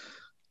Bad.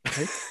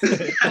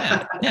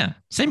 Yeah,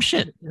 same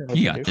shit.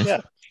 You got this.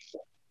 Yeah.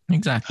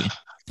 Exactly.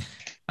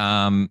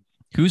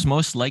 Who's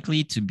most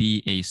likely to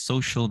be a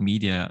social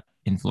media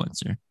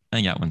influencer? I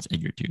think that one's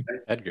Edgar too.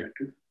 Edgar.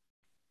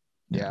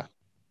 Yeah.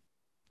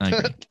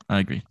 I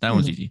agree. That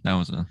one's easy. That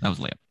was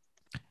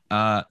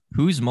layup.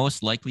 Who's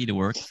most likely to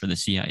work for the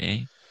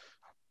CIA?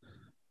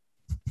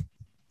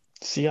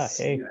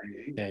 CIA.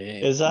 Yeah.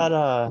 Is that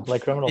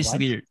like Criminal Minds?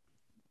 Basically,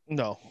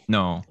 No.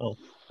 no.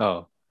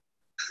 Oh.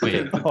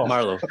 Wait, Oh.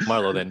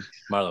 Marlo then.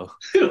 Marlo.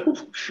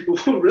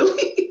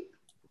 Really?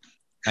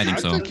 I think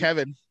I'd so. say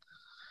Kevin.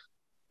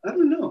 I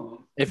don't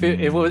know. If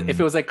it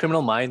was like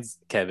Criminal Minds,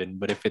 Kevin,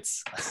 but if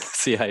it's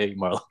CIA,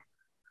 Marlo.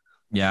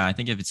 Yeah, I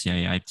think if it's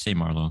CIA, I'd say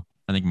Marlo.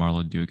 I think Marlo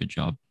would do a good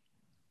job.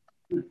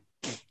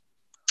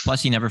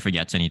 Plus, he never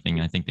forgets anything.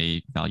 I think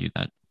they value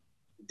that.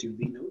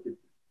 Duly noted.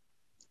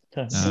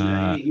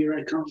 Uh, Here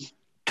I come.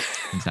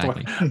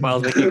 Exactly.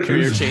 Marlo's making a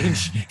career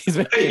change. He's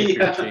making a career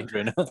Yeah. change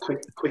right now.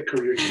 Quick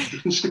career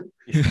change.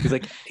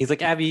 He's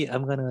like Abby,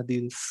 I'm gonna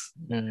do this.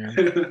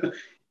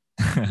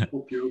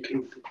 Hope you're okay.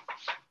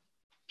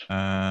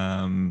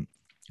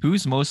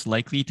 Who's most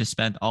likely to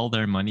spend all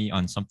their money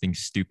on something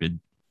stupid?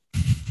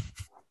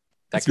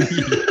 That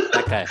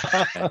guy.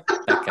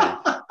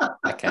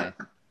 That guy.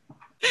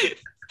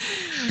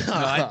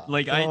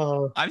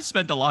 No, I've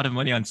spent a lot of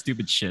money on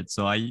stupid shit,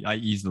 so I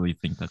easily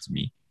think that's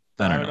me.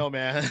 I don't know.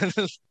 man.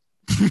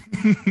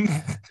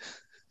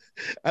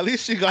 At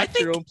least you got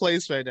your own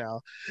place right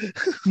now.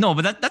 No,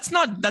 but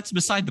that's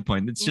beside the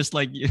point. It's just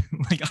like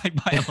I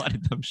buy a lot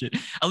of dumb shit.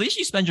 At least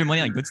you spend your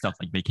money on good stuff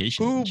like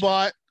vacation. Who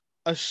bought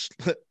a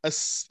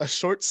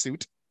short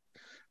suit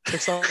for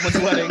someone's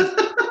wedding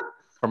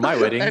For my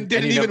wedding. and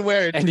didn't even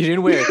wear it? And you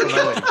didn't wear it for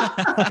my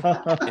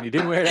wedding. And you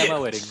didn't wear it at my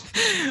wedding.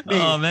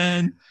 Oh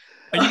man,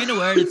 are you gonna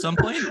wear it at some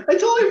point? I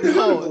totally forgot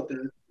No. about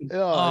that.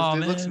 Oh, Oh,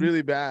 it looks man.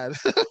 really bad.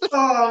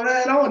 Oh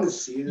man, I want to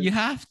see it. You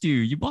have to.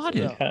 You bought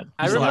it. Yeah.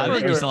 I You still have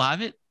remember it? You still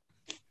have it?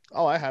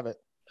 Oh, I have it.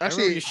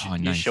 Actually, Actually, you Oh,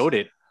 you nice. showed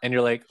it, and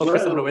you're like, "Oh,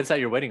 Chris, I'm gonna wear this at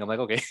your wedding." I'm like,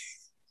 "Okay."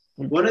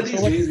 One of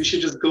these days, we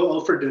should just go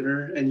out for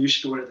dinner, and you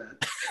should wear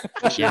that.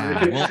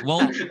 Yeah,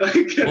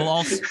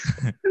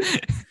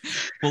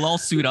 we'll all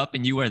suit up,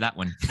 and you wear that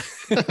one.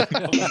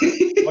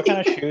 What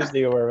kind of shoes do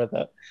you wear with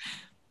that?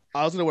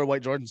 I was gonna wear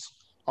white Jordans,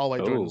 all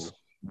white Jordans.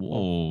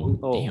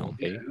 Whoa, damn,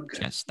 okay.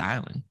 Yeah,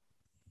 styling.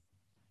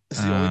 It's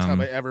the only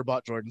time I ever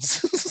bought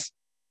Jordans.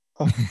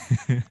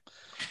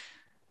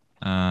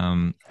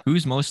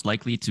 Who's most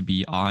likely to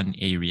be on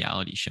a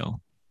reality show?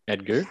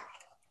 Edgar?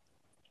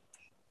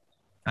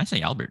 I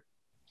say Albert.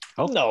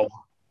 Oh no,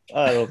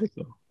 I don't think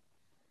so.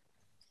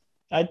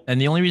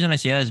 And the only reason I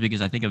say that is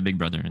because I think of Big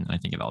Brother and I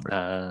think of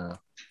Albert.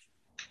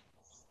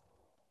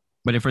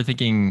 But if we're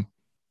thinking,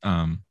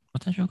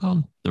 what's that show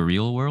called? The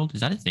Real World? Is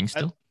that a thing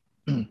still?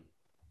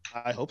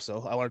 I hope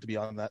so. I want it to be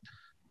on that.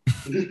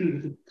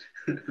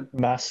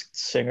 Masked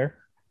Singer.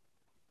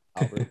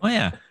 Albert. Oh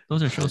yeah,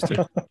 those are shows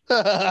too.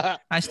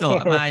 I still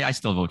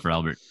vote for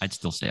Albert. I'd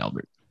still say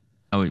Albert.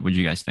 What do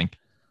you guys think?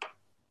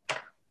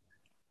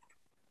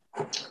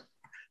 I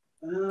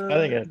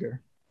think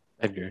Edgar.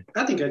 Edgar.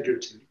 I think Edgar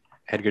too.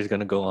 Edgar's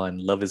gonna go on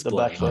Love Is The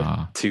Blind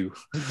Bachelor. 2.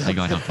 I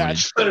got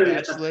outvoted.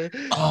 Bachelor.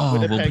 Oh,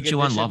 we'll Winnipeg put you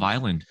on edition. Love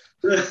Island.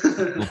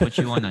 We'll put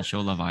you on that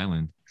show, Love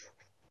Island.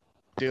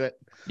 Do it.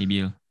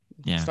 Maybe.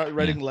 Yeah. Start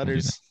writing yeah, we'll do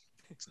letters.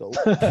 Let's go.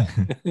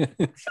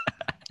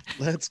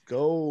 Let's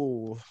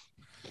go.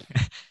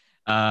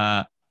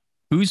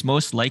 Who's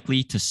most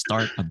likely to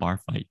start a bar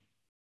fight?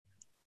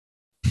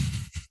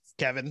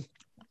 Kevin.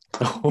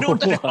 No.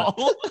 What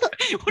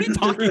are you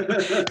talking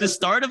about? The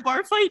start a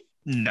bar fight?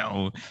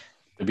 No.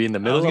 To be in the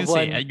I middle was of gonna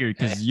say one. Edgar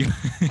because you.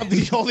 I'm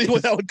the only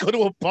one that would go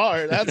to a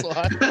bar. That's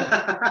why.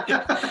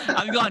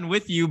 I've gone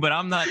with you, but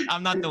I'm not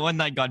the one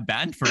that got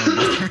banned from a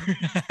bar.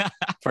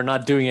 For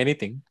not doing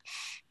anything.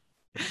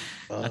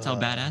 That's how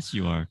badass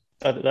you are.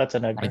 That's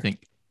an Edgar. I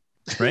think.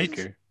 Right?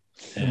 Edgar.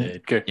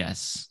 Edgar.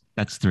 Yes.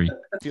 That's 3.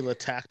 I feel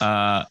attacked.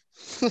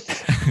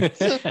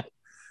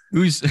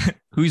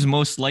 Who's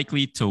most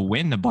likely to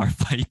win a bar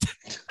fight?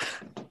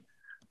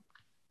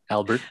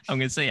 Albert. I'm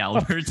gonna say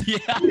Albert. Yeah.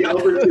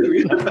 Albert too,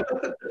 yeah.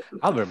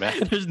 Albert, man.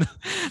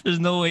 There's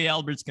no way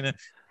Albert's gonna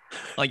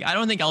I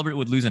don't think Albert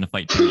would lose in a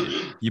fight.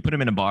 Period. You put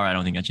him in a bar, I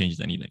don't think that changes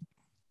anything.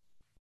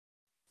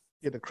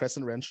 Get a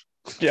crescent wrench.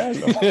 Yeah, I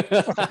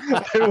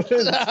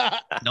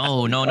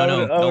know. No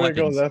I wouldn't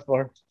go weapons. that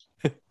far.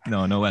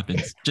 No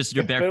weapons. Just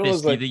your If bare it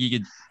was fist. You think you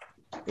could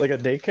Like a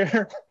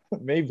daycare?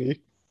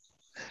 Maybe.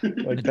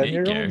 Like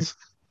 10-year-olds?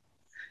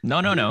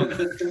 No.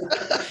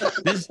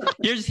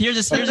 Here's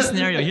a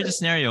scenario. Here's a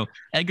scenario.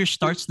 Edgar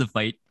starts the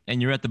fight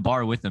and you're at the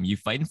bar with him. You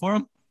fighting for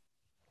him?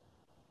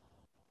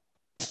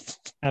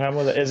 And I'm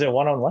with it. Is it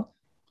one-on-one?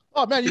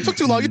 Oh man, you took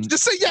too long. You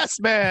just say yes,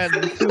 man.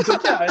 Just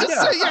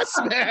say yes,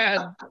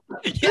 man.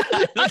 Yeah,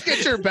 I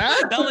get your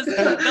back. that was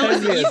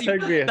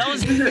easy. That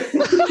was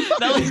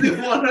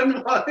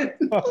One-on-one.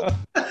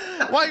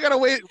 Why you gotta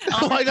wait?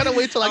 Why you gotta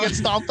wait till I get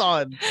stomped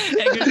on?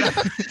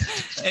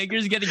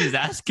 Edgar's getting his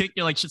ass kicked.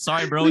 You're like,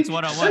 sorry, bro, it's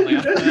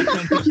one-on-one.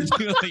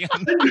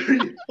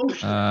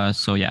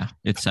 So yeah,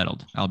 it's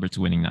settled. Albert's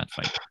winning that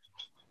fight.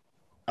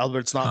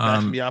 Albert's not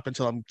backing me up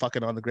until I'm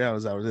fucking on the ground.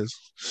 Is that what it is?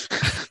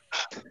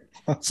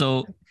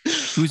 So,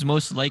 who's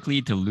most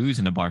likely to lose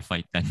in a bar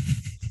fight then?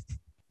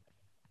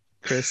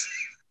 Chris.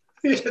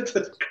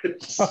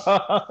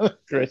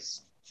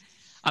 Chris.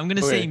 I'm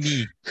gonna say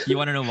me. You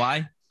want to know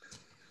why?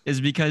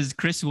 Is because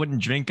Chris wouldn't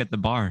drink at the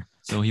bar,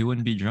 so he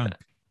wouldn't be drunk.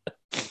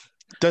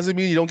 Doesn't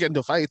mean you don't get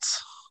into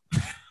fights.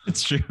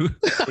 It's true.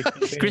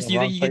 Chris, you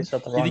think you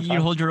can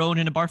hold your own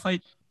in a bar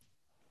fight?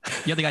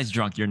 The other guy's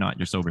drunk. You're not.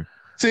 You're sober.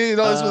 See,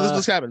 no, this is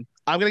what's happening.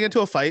 I'm gonna get into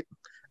a fight.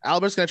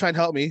 Albert's gonna try and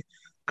help me.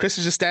 Chris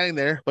is just standing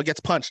there, but gets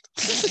punched.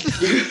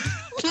 He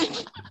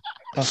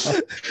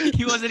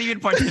wasn't even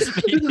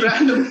participating.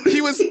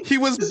 He was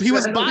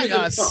by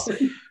us.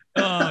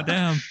 Oh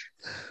damn!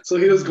 So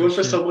he was going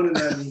for someone,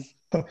 and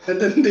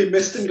then they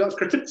missed and got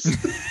Chris.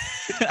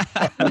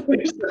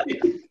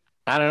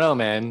 I don't know,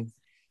 man.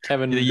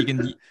 Kevin, You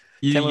can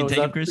take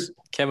him, Chris.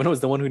 Kevin was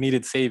the one who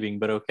needed saving,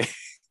 but okay.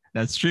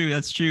 That's true.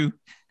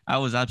 I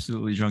was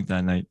absolutely drunk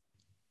that night.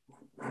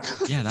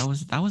 Yeah, that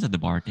was at the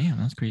bar. Damn,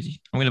 that's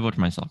crazy. I'm gonna vote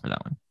for myself for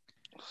that one.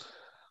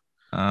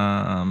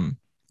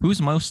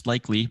 Who's most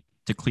likely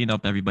to clean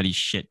up everybody's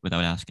shit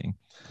without asking?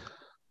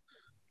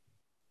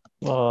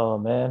 Oh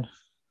man.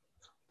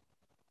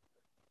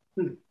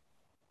 No,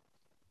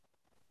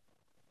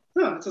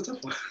 that's a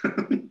tough one.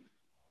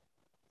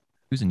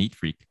 Who's a neat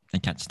freak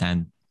and can't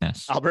stand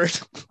mess? Albert.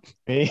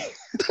 Me?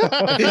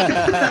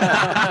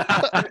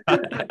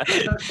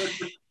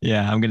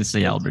 Yeah, I'm gonna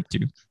say Albert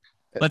too.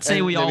 Let's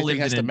say we all lived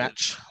has in to a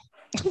match.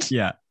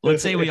 Yeah.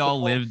 Let's say we all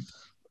lived.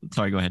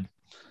 Sorry, go ahead.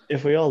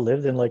 If we all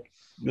lived in like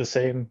the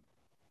same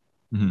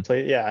Mhm.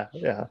 place, yeah,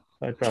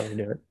 I'd probably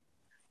do it.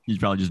 You'd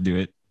probably just do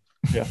it.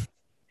 Yeah.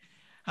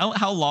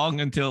 How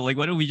long until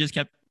what if we just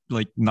kept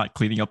not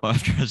cleaning up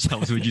after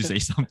ourselves? Would you say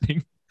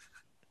something?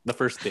 The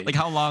first day.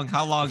 How long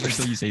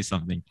until you say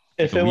something?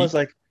 If Like a it was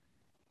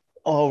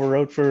we're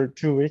out for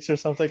 2 weeks or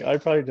something,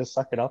 I'd probably just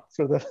suck it up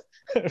for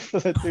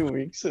the 2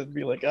 weeks and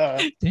be like,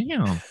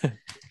 Damn.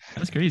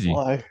 That's crazy.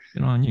 Why?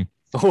 Good on you.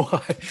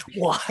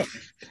 Why?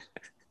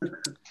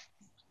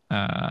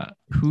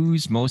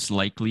 Who's most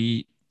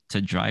likely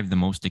to drive the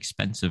most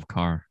expensive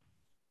car?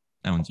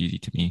 That one's easy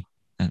to me.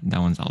 That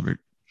one's Albert.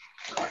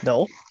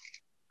 No.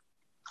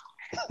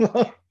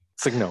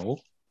 It's like, no.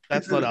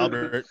 That's not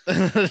Albert.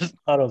 I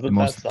don't think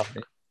that's not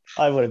me.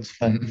 I wouldn't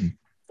spend.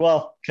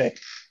 Well, okay.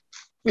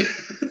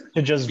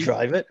 To just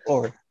drive it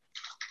or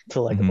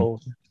to like own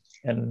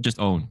and just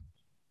own.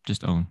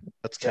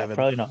 That's Kevin.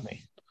 Probably not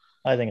me.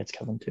 I think it's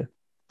Kevin too.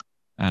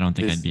 I don't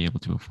think I'd be able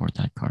to afford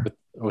that car.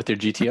 With your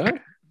GTR?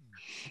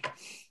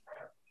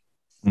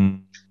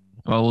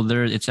 Well,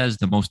 it says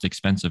the most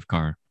expensive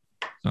car.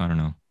 So I don't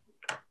know.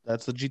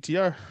 That's the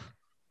GTR.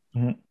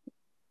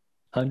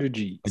 100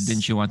 G's. But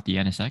didn't you want the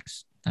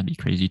NSX? That'd be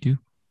crazy too.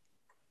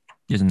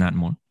 Isn't that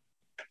more?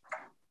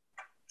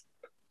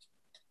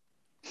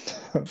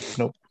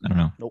 Nope. I don't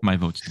know. Nope. My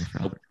vote's still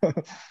for Albert.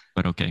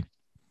 But okay.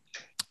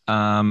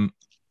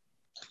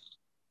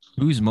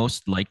 Who's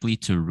most likely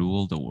to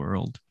rule the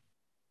world?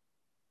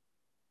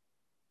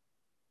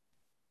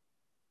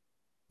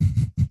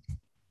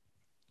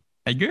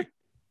 Edgar?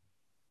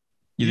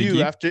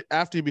 You after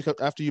you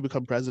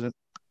become president.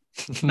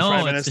 No, Prime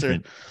it's Minister.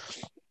 different.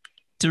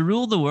 To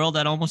rule the world,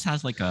 that almost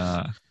has like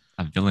a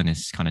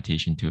villainous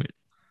connotation to it.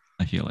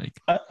 I feel like.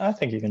 I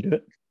think you can do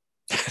it.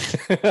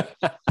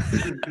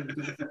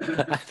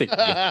 I think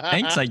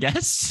Thanks, I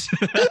guess.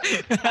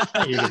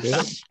 You can do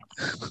it.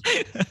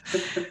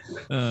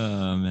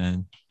 Oh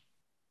man.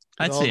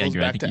 I'd It all say goes Edgar.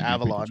 back to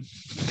Avalon.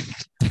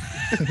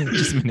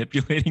 Just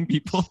manipulating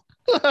people.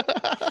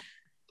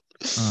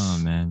 Oh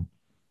man.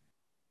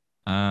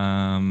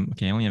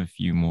 Okay, I only have a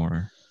few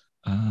more.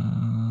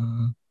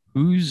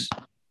 Who's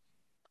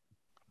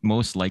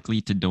most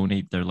likely to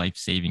donate their life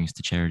savings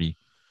to charity?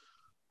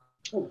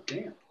 Oh,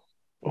 damn.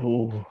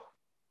 Oh.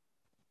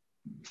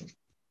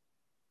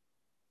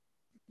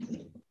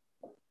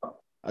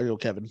 I go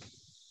Kevin.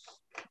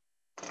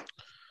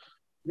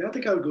 Yeah, I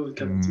think I would go with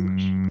Kevin too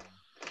much.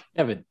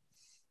 Kevin.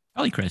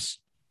 Probably Chris.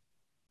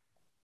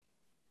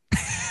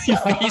 You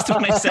faced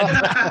when I said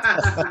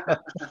that.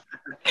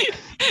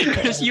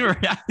 Chris, your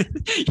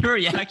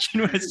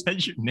reaction when I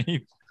said your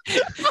name.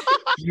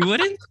 You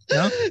wouldn't?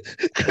 No?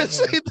 Chris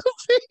made the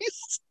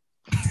face.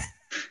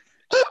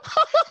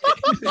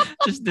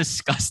 Just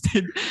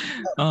disgusted.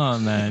 Oh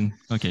man.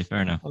 Okay,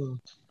 fair enough.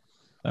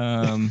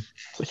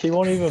 He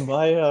won't even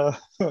buy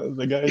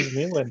the guy's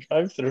meal and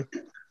drive through.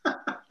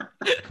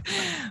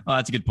 Oh,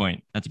 that's a good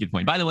point.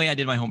 By the way, I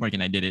did my homework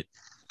and I did it.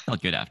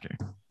 Felt good after.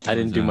 I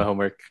didn't do my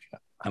homework.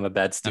 I'm a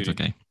bad student.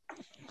 That's okay.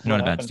 You're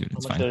not a bad student.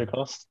 It's How much fine. did it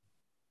cost?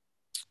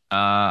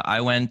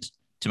 I went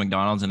to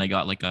McDonald's and I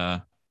got like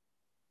a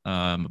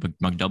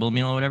McDouble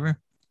meal or whatever.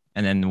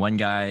 And then the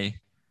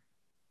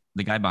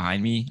guy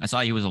behind me, I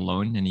saw he was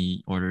alone and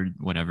he ordered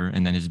whatever.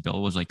 And then his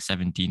bill was like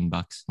 $17.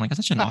 I'm like, that's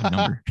such an odd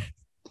number.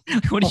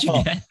 What did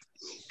you get?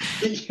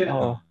 Yeah.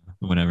 Oh,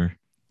 Whatever.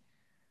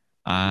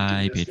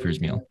 I paid for his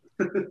meal.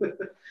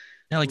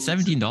 Yeah, like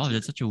 $17.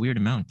 That's such a weird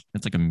amount.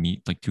 That's like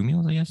like 2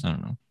 meals, I guess. I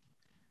don't know.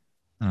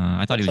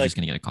 I thought he was That's just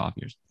gonna get a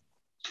coffee or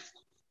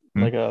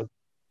like a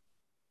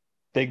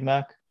Big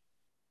Mac,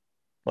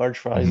 large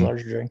fries,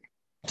 large drink.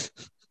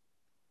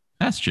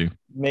 That's true.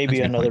 Maybe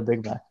That's a good another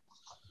Big Mac.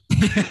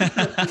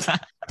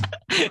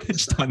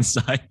 Just on the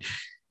side.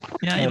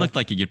 Yeah, he looked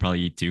like he could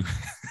probably eat too.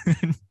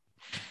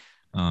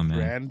 Oh man.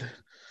 Brand.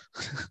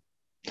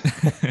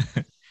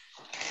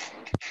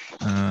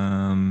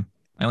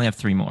 I only have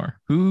 3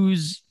 more.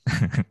 Who's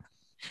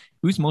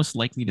most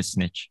likely to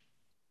snitch?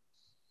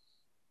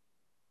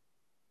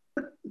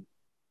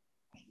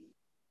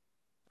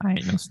 I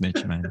ain't no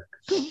snitch, man.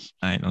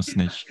 I ain't no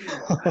snitch.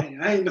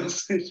 I ain't no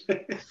snitch.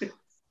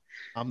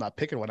 I'm not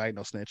picking one. I ain't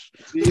no snitch.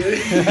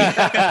 This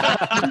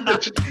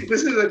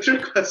is a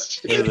trick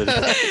question.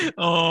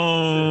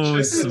 Oh,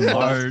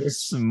 smart.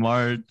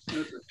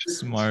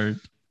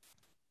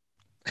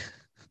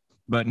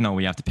 But no,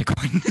 we have to pick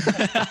one.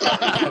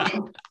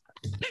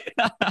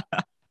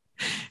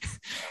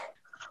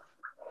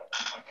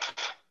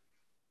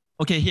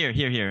 Okay,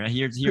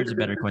 here's a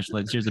better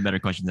question. Here's a better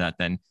question to that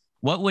then.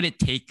 What would it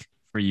take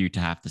for you to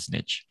have to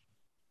snitch?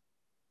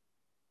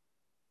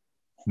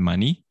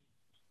 Money?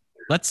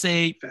 Let's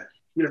say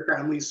Your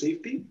family's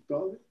safety,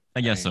 probably.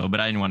 I guess so, but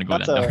I didn't want to go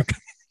That's that dark.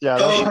 Yeah.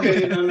 Oh,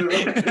 okay.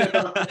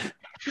 No.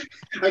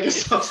 I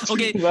guess.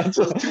 Okay, let's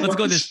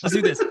go this. Let's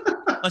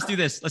do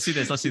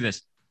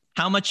this.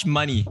 How much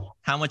money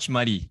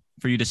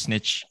for you to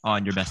snitch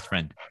on your best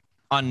friend?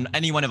 On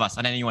any one of us.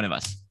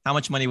 How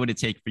much money would it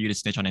take for you to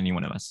snitch on any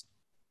one of us?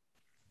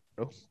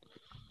 Oh.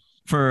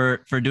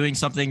 For doing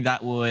something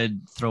that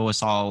would throw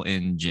us all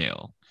in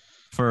jail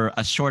for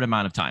a short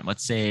amount of time.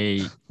 Let's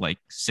say like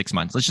 6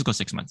 months. Let's just go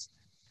 6 months.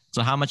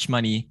 So how much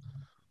money?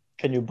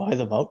 Can you buy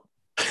them out?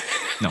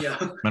 No.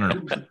 Yeah.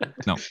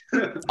 No.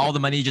 All the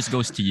money just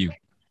goes to you.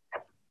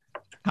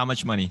 How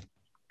much money?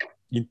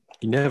 You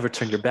never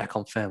turn your back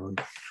on family.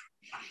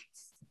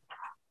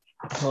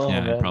 Oh,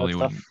 Yeah, man, I probably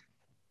that's wouldn't.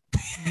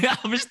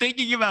 I was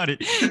thinking about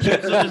it. So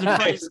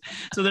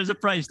there's a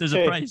price. There's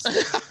a price.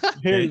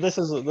 Here, this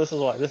is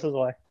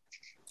why.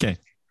 Okay.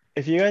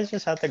 If you guys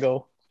just had to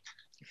go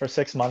for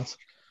 6 months,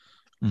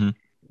 the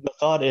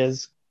thought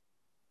is,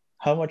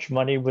 how much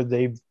money would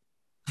they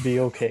be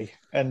okay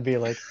and be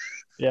like,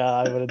 yeah,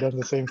 I would have done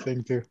the same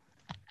thing too.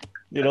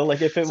 You know,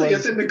 like if it was. You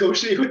have to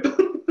negotiate with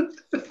them.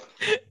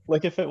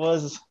 Like if it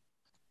was.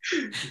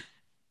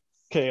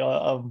 Okay.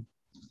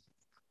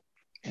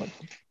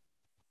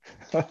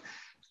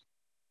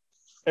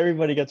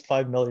 Everybody gets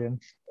 5 million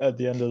at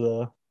the end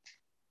of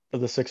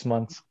the 6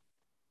 months.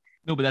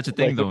 No, but that's the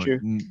thing, like,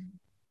 though.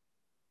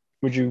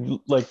 Would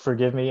you like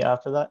forgive me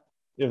after that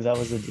if that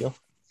was the deal?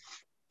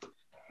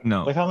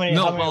 No. Like how many?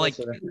 No, how many but like,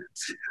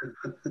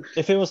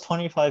 if it was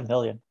 25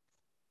 million,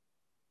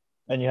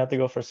 and you had to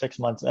go for 6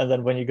 months, and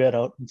then when you get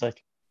out, it's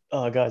like,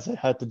 oh guys, I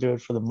had to do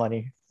it for the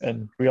money,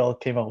 and we all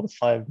came out with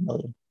 5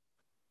 million.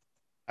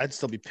 I'd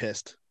still be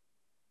pissed.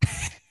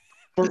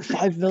 For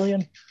 5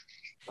 million?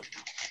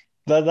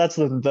 That's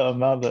the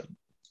amount that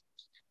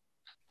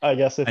I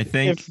guess if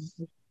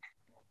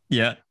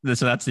yeah,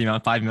 so that's the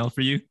amount, 5 mil for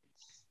you.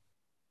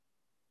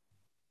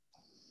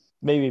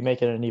 Maybe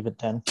make it an even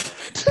 10. 10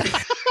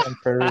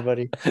 for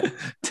everybody.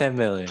 10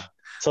 million.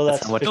 So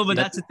that's how much. No, but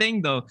that's the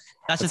thing though.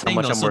 That's the thing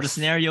though. So the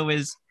scenario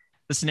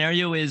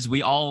is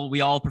we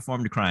all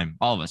performed a crime.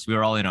 All of us. We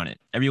were all in on it.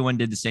 Everyone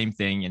did the same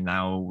thing, and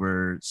now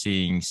we're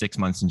seeing 6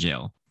 months in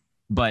jail.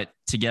 But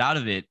to get out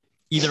of it,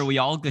 this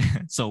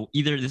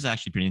is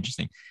actually pretty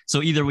interesting.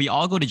 So either we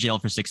all go to jail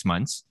for 6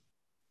 months,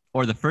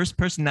 or the first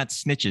person that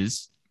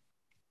snitches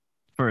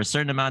for a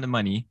certain amount of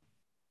money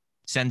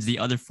sends the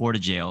other 4 to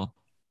jail,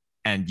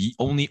 and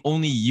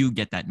only you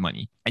get that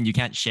money, and you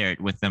can't share it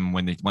with them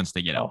once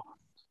they get out.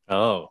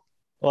 Oh.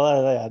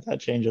 Well, yeah, that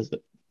changes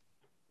it.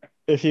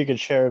 If you could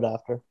share it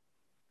after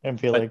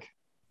and be like,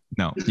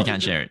 no, you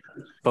can't share it.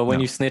 But when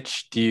you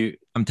snitch, do you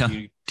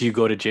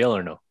go to jail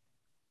or no?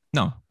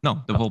 No.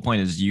 The whole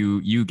point is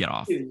you get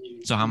off.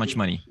 So how much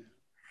money?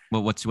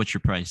 Well, what's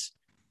your price?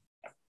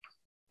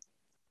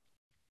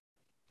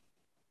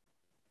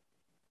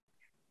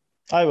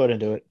 I wouldn't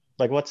do it.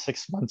 Like, what's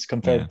 6 months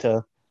compared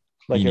to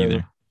like? Me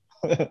neither.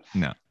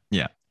 No.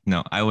 Yeah.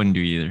 No, I wouldn't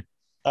do either.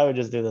 I would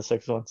just do the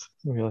 6 months.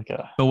 Be like,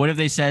 But what if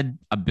they said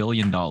 $1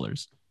 billion? Oh.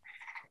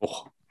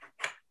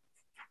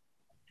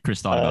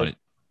 Chris thought about it.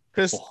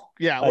 Chris,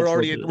 yeah, we're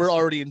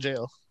already in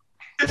jail.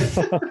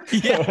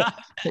 Yeah.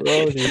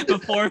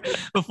 before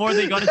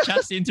they got a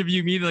chance to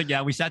interview me, they're like,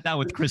 yeah, we sat down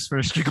with Chris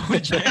first to go to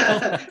jail.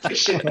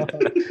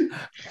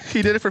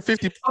 He did it for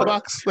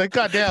 $50. Like,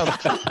 goddamn.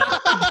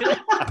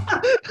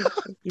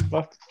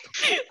 $50.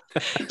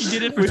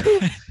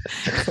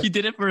 He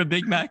did it for a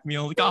Big Mac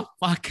meal. Like, oh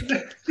fuck.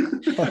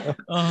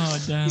 Oh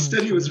damn. He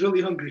said he was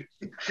really hungry.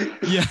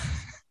 Yeah.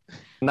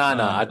 Nah.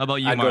 How about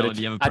you, Marlo?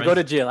 Do you have a price? I'd go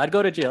to jail.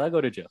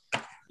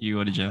 You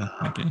go to jail.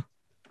 Okay.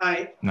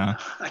 I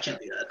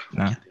can't do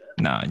that.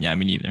 No. Yeah,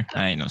 me neither.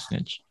 I ain't no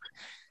snitch.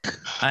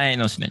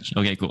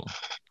 Okay, cool.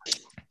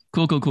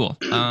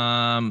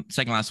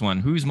 Second last one.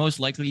 Who's most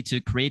likely to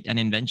create an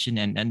invention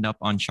and end up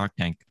on Shark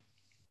Tank?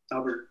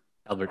 Albert.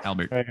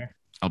 Right.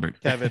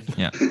 Albert. Kevin.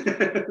 Yeah.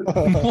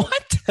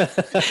 What?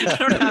 I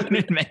don't have an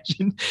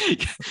invention.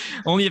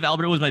 Only if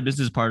Albert was my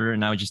business partner and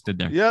now I just stood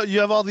there. Yeah, you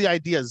have all the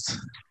ideas.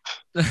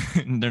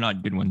 They're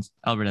not good ones.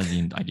 Albert has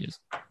the ideas.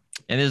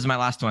 And this is my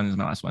last one.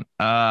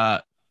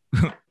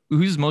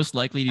 Who's most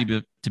likely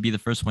to be the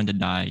first one to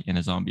die in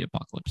a zombie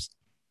apocalypse?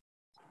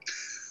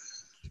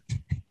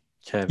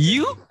 Kevin.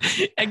 You?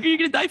 Edgar, you're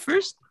gonna die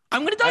first?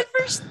 I'm gonna die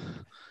first?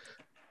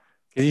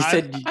 You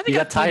said you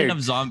got tired of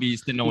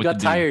zombies to know what to do. You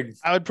got tired.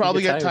 I would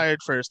probably get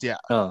tired first, yeah.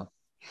 Oh.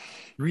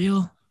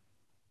 Real?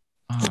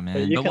 Oh,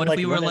 man. But what if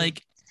we were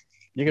like...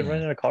 You could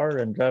run in a car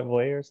and drive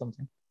away or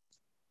something.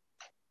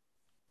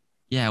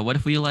 Yeah, what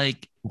if we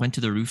like went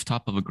to the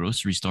rooftop of a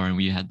grocery store and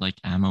we had like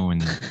ammo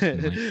and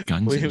like,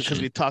 guns and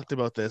because we talked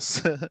about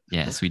this.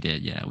 Yes, we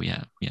did. Yeah, we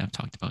have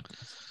talked about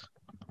this.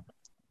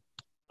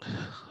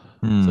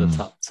 So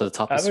the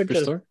top of the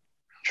superstore?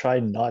 Try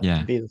not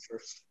to be the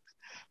first.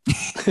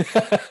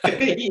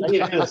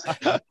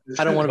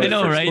 I don't want to be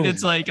the first. Right?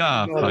 It's like,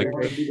 fuck.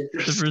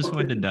 The first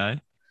one to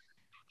die.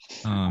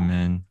 Oh,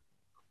 man.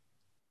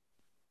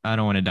 I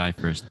don't want to die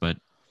first, but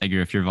Edgar,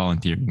 if you're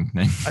volunteering,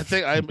 then I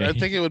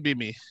think it would be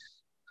me.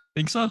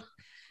 Think so?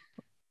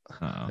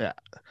 Yeah.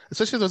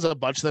 Especially if there's a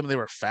bunch of them and they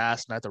were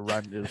fast and I had to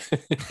run, dude.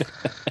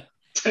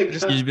 You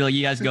just be like,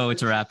 you guys go,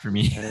 it's a wrap for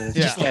me. Yeah.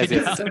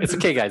 It's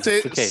okay, guys.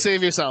 It's okay.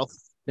 Save yourself.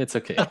 It's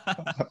okay.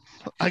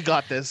 I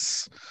got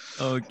this.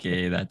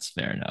 Okay, that's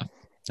fair enough.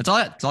 That's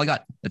all I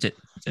got. That's it.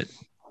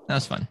 That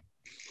was fun.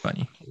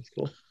 Funny. That was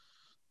cool.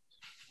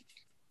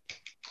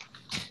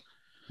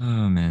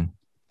 Oh, man.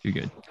 Too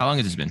good. How long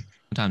has this been?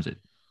 What time is it?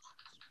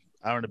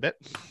 Hour and a bit.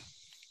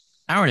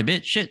 Hour and a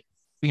bit? Shit.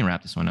 We can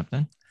wrap this one up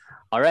then.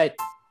 All right.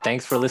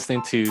 Thanks for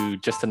listening to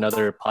Just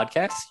Another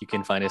Podcast. You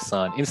can find us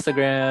on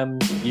Instagram,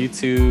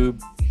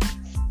 YouTube.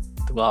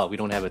 Wow, we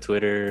don't have a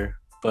Twitter,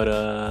 but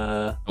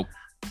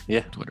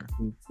yeah, Twitter.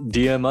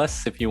 DM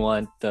us if you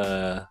want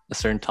a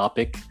certain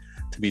topic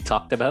to to be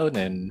talked about,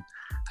 and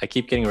I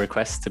keep getting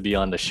requests to be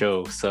on the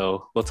show.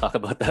 So we'll talk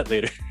about that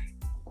later.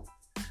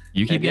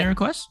 You keep getting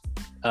requests?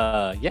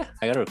 Yeah,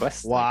 I got a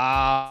request.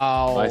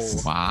 Wow.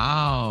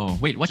 Wow.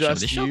 Wait, what show?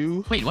 This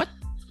show? Wait, what?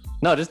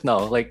 No, just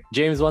no. Like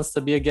James wants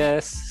to be a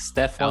guest.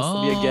 Steph wants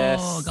to be a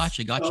guest. Oh,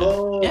 gotcha.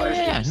 Oh,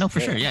 yeah. No, for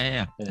sure.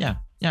 Yeah,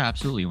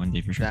 absolutely. One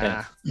day for sure.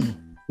 Nah.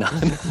 No.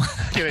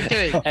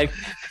 Kidding. I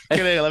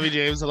love you,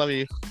 James. I love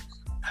you.